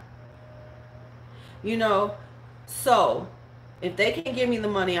prep. You know, so if they can't give me the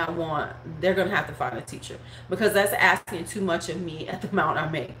money I want, they're going to have to find a teacher, because that's asking too much of me at the amount I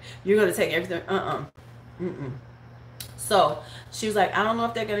make. You're going to take everything. So she was like, I don't know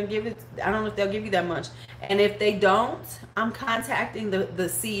if they're going to give it. I don't know if they'll give you that much. And if they don't, I'm contacting the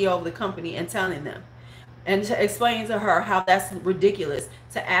CEO of the company and telling them, and to explain to her how that's ridiculous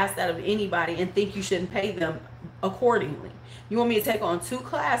to ask that of anybody and think you shouldn't pay them accordingly. You want me to take on 2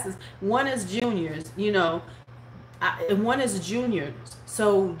 classes? One is juniors, you know, and one is juniors.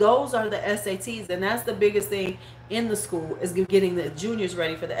 So those are the SATs, and that's the biggest thing in the school, is getting the juniors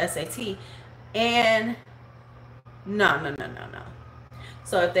ready for the SAT. And no.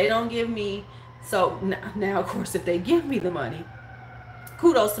 So if they don't give me, so now of course if they give me the money,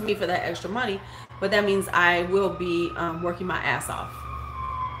 kudos to me for that extra money, but that means I will be working my ass off.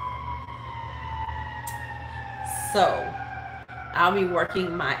 So I'll be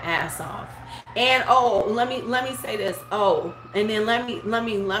working my ass off. And oh, let me say this. Oh, and then let me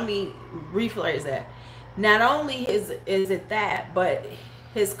rephrase that. Not only is it that, but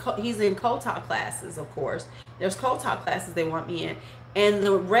he's in co-talk classes, of course. There's co-talk classes they want me in. And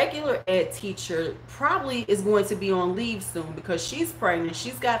the regular ed teacher probably is going to be on leave soon, because she's pregnant.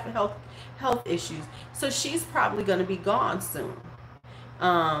 She's got health issues. So she's probably going to be gone soon.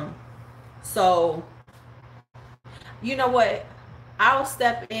 So you know what? I'll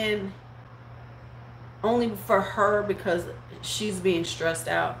step in only for her, because she's being stressed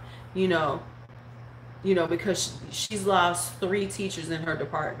out, you know, because she's lost 3 teachers in her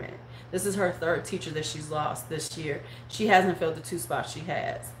department. This is her 3rd teacher that she's lost this year. She hasn't filled the 2 spots she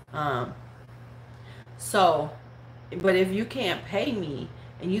has. So, but if you can't pay me,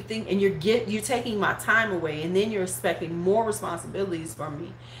 and you think, and you're taking my time away, and then you're expecting more responsibilities from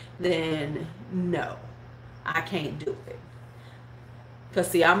me, then no, I can't do it. Because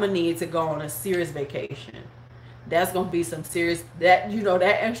see, I'm gonna need to go on a serious vacation. That's gonna be some serious, that, you know,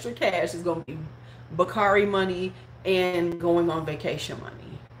 that extra cash is gonna be Bakari money and going on vacation money.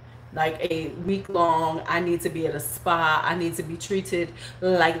 Like a week long, I need to be at a spa. I need to be treated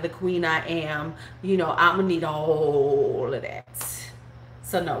like the queen I am. You know, I'm gonna need all of that.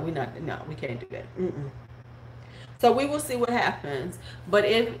 So no, we can't do that. So we will see what happens. But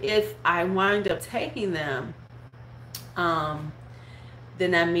if I wind up taking them,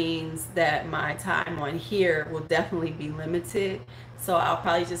 then that means that my time on here will definitely be limited. So I'll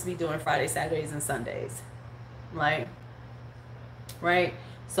probably just be doing Fridays, Saturdays, and Sundays. Right?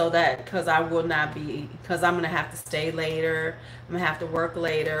 So that, because I will not be, because I'm going to have to stay later. I'm going to have to work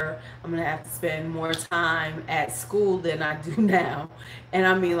later. I'm going to have to spend more time at school than I do now. And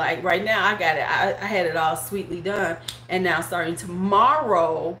I mean, like right now, I got it. I had it all sweetly done. And now starting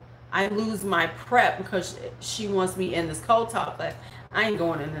tomorrow, I lose my prep because she wants me in this cold talk class. I ain't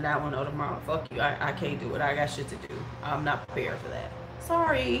going into that one tomorrow. Fuck you. I can't do it. I got shit to do. I'm not prepared for that.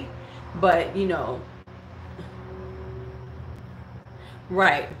 Sorry. But, you know.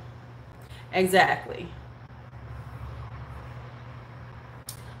 Right. Exactly.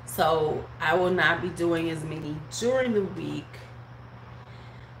 So I will not be doing as many during the week.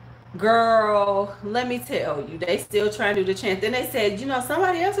 Girl, let me tell you, they still trying to do the chant. Then they said, you know,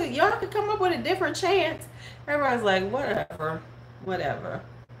 somebody else, y'all could come up with a different chant. Everybody's like, whatever, whatever.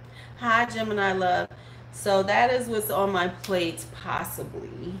 Hi, Gemini love. So that is what's on my plate,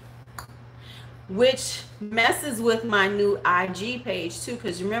 possibly, which messes with my new IG page too.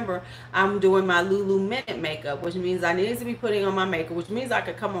 Because remember, I'm doing my Lulu Minute makeup, which means I need to be putting on my makeup, which means I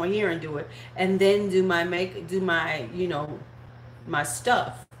could come on here and do it, and then do my you know, my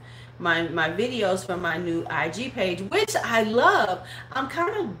stuff, my videos from my new IG page, which I love. I'm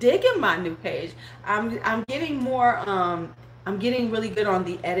kind of digging my new page. I'm getting more. I'm getting really good on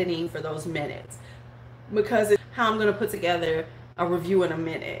the editing for those minutes, because it's how I'm gonna put together a review in a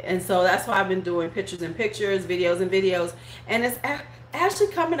minute. And so that's why I've been doing pictures and pictures, videos and videos, and it's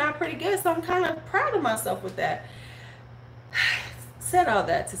actually coming out pretty good. So I'm kind of proud of myself with that. Said all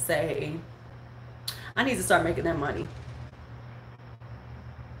that to say, I need to start making that money.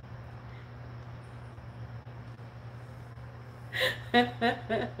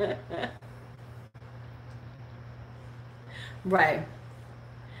 Right.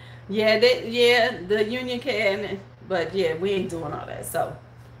 Yeah, the union can, but yeah, we ain't doing all that. So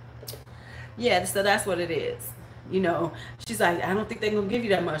yeah, so that's what it is. You know, she's like, I don't think they're gonna give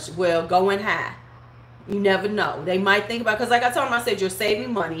you that much. Well, going high. You never know. They might think about, because like I told them, I said, you're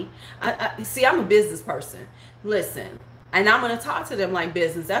saving money. I see, I'm a business person. Listen, and I'm going to talk to them like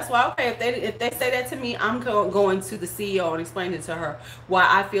business. That's why, okay, if they say that to me, I'm going to the CEO and explain it to her why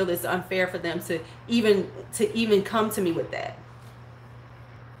I feel it's unfair for them to even come to me with that.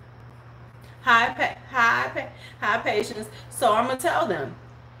 High patience. So I'm going to tell them,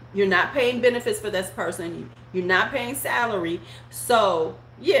 you're not paying benefits for this person. You're not paying salary. So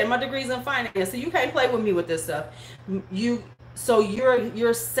yeah, my degree's in finance, so you can't play with me with this stuff. So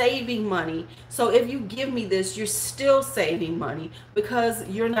you're saving money. So if you give me this, you're still saving money, because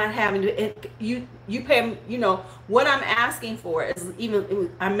you're not having to. You pay. You know what I'm asking for is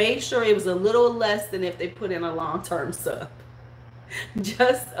I made sure it was a little less than if they put in a long-term sub,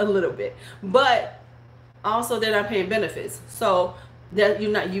 just a little bit, but also they're not paying benefits. So that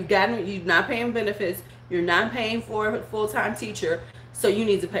you're not paying benefits. You're not paying for a full-time teacher. So you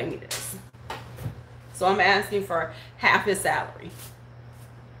need to pay me this. So I'm asking for half his salary.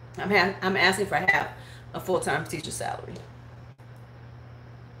 I'm asking for half a full-time teacher salary.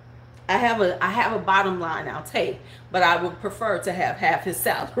 I have a bottom line I'll take, but I would prefer to have half his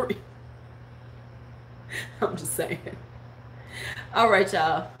salary. I'm just saying. All right,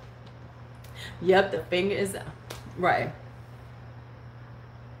 y'all. Yep, the finger is out. Right.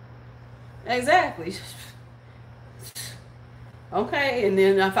 Exactly. Okay, and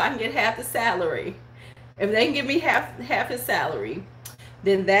then if I can get half the salary, if they can give me half his salary,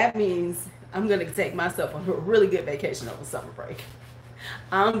 then that means I'm gonna take myself on a really good vacation over summer break.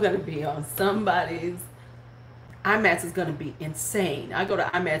 I'm gonna be on somebody's. IMATS is gonna be insane. I go to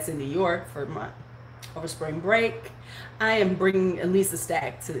IMATS in New York over spring break. I am bringing at least a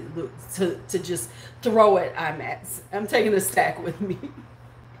stack to just throw at IMATS. I'm taking a stack with me.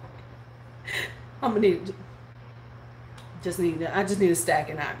 I'm gonna need. I just need a stack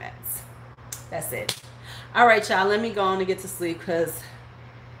in IMAX. That's it. All right, y'all. Let me go on and get to sleep, because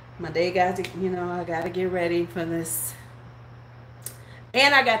my day got to, I got to get ready for this.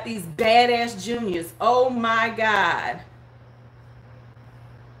 And I got these badass juniors. Oh my God,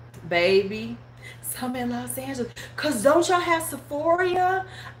 baby. Some in Los Angeles. Cause don't y'all have Sephora?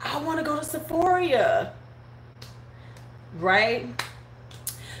 I want to go to Sephora. Right?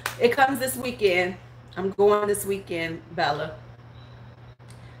 It comes this weekend. I'm going this weekend, Bella.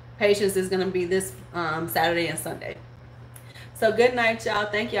 Patience is going to be this Saturday and Sunday. So good night, y'all.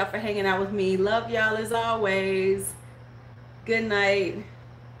 Thank y'all for hanging out with me. Love y'all as always. Good night.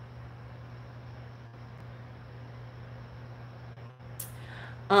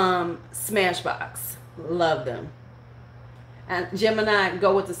 Smashbox. Love them. And Gemini,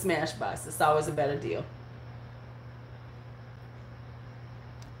 go with the Smashbox. It's always a better deal.